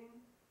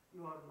doing,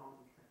 you are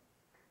nonsense.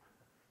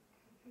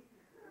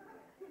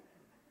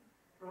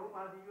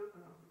 Prabhupada,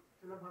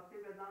 Srila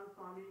Bhaktivedanta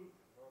Swami,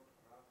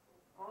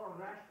 oh,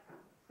 rascal.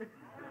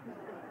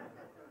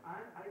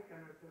 I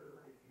cannot tell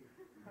like him.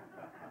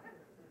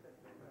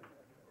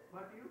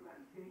 But you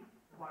can think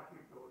what he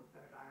told,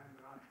 that I am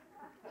rascal.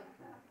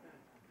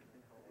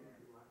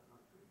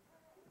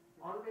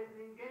 always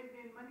engaged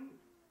in money.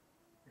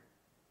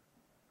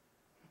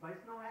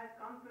 Vaishnava has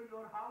come to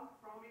your house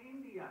from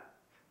India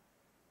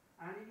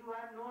and you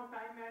have no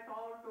time at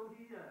all to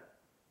hear.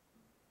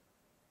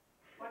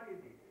 What is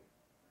it?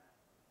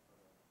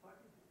 What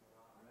is it?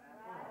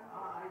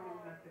 I will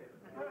not tell.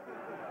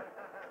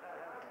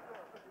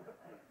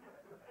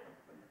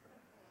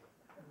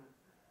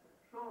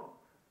 So,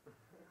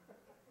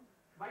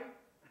 by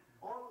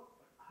all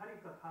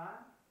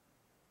Harikatha,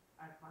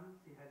 at once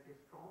he has a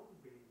strong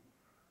belief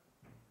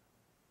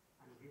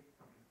and this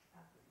comes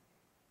happening.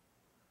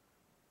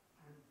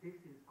 And this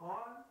is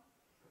called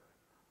Srila.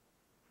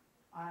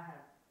 I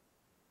have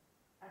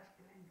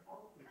explained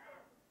all this.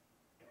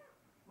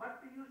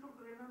 But you should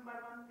remember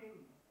one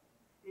thing.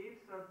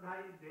 If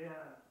Shraddha is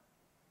there,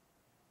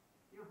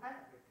 you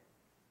have it.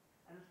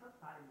 And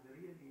Shraddha is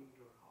really in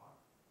your heart.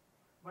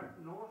 But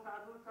no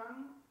sadhu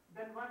sangh,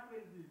 then what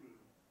will be?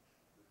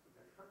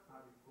 The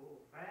Shraddha will go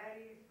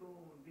very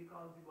soon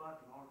because you are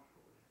not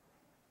so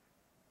strong.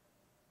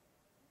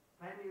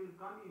 When you will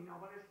come in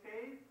our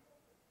stage,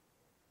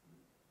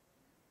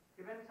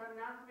 even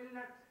sannyas will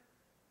not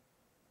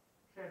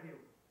save you.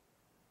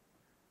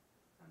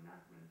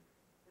 Sannyas will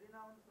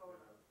Renounce our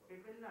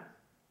it will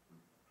not.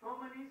 So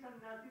many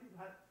sannyasis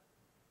have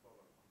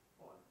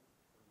fallen.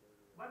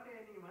 But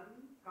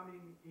anyone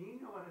coming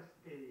in our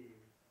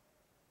stage,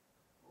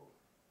 oh,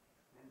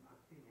 then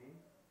bhakti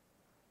name.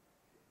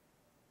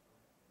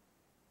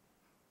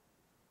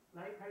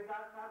 Like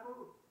Haridas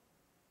Thakur,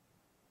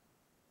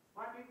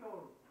 what he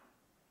told,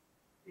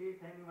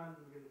 if anyone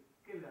will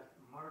kill us,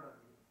 murder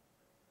me,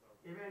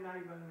 even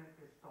I will not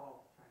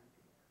stop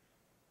chanting.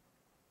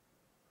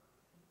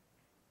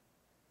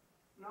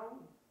 Now,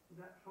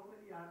 so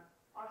many are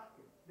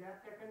asking, they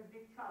have taken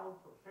Diksha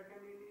also, second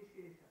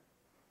initiation,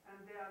 and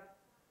they are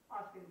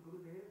asking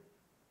Gurudev,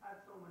 I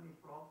have so many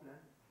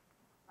problems,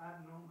 I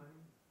have no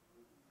money,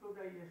 should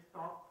I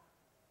stop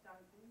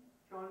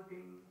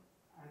chanting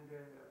and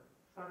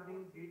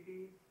serving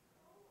deities,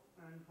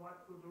 and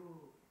what to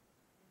do?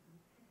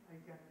 I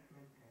cannot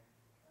maintain.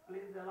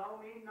 Please allow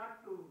me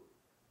not to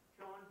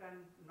chant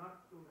and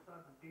not to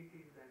serve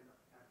deities and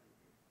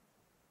everything.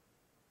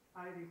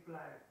 I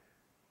replied,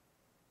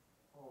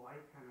 oh, I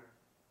cannot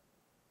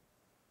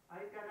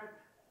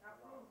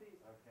approve this.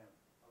 I can't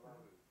allow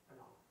it.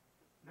 allow.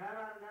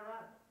 Never, never.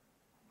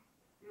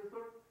 You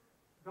should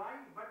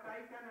die, but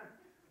I cannot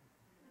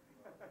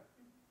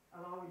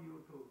allow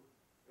you to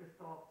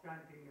stop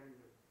chanting and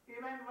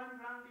even one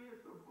round you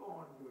should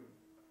go on doing.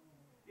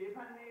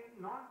 Even if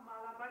not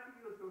mala, but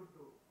you should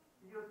do.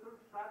 You should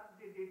serve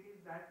the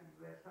deities that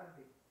you are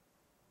serving.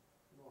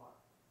 Go on.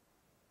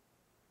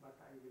 But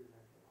I will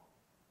not allow.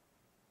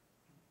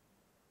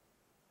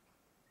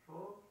 So,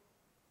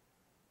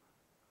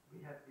 we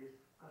have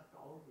discussed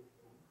all these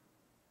things.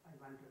 I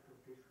wanted to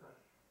discuss.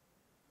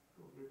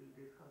 So we will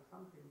discuss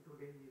something.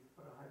 Today is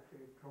perhaps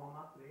a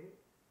drama play.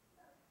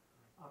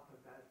 After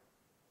that,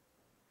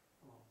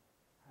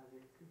 have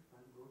a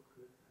Kirtan, good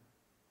Kirtan.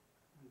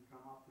 And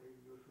drama play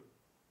you should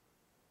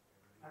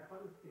at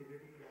once be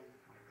ready and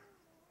come.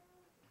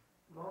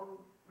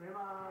 Go,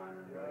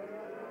 Preman.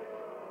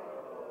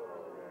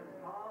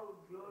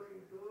 All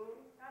glory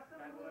to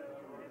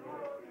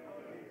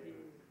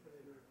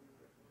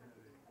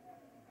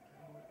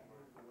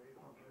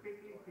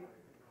quickly.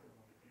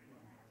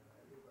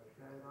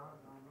 Jai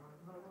Ram.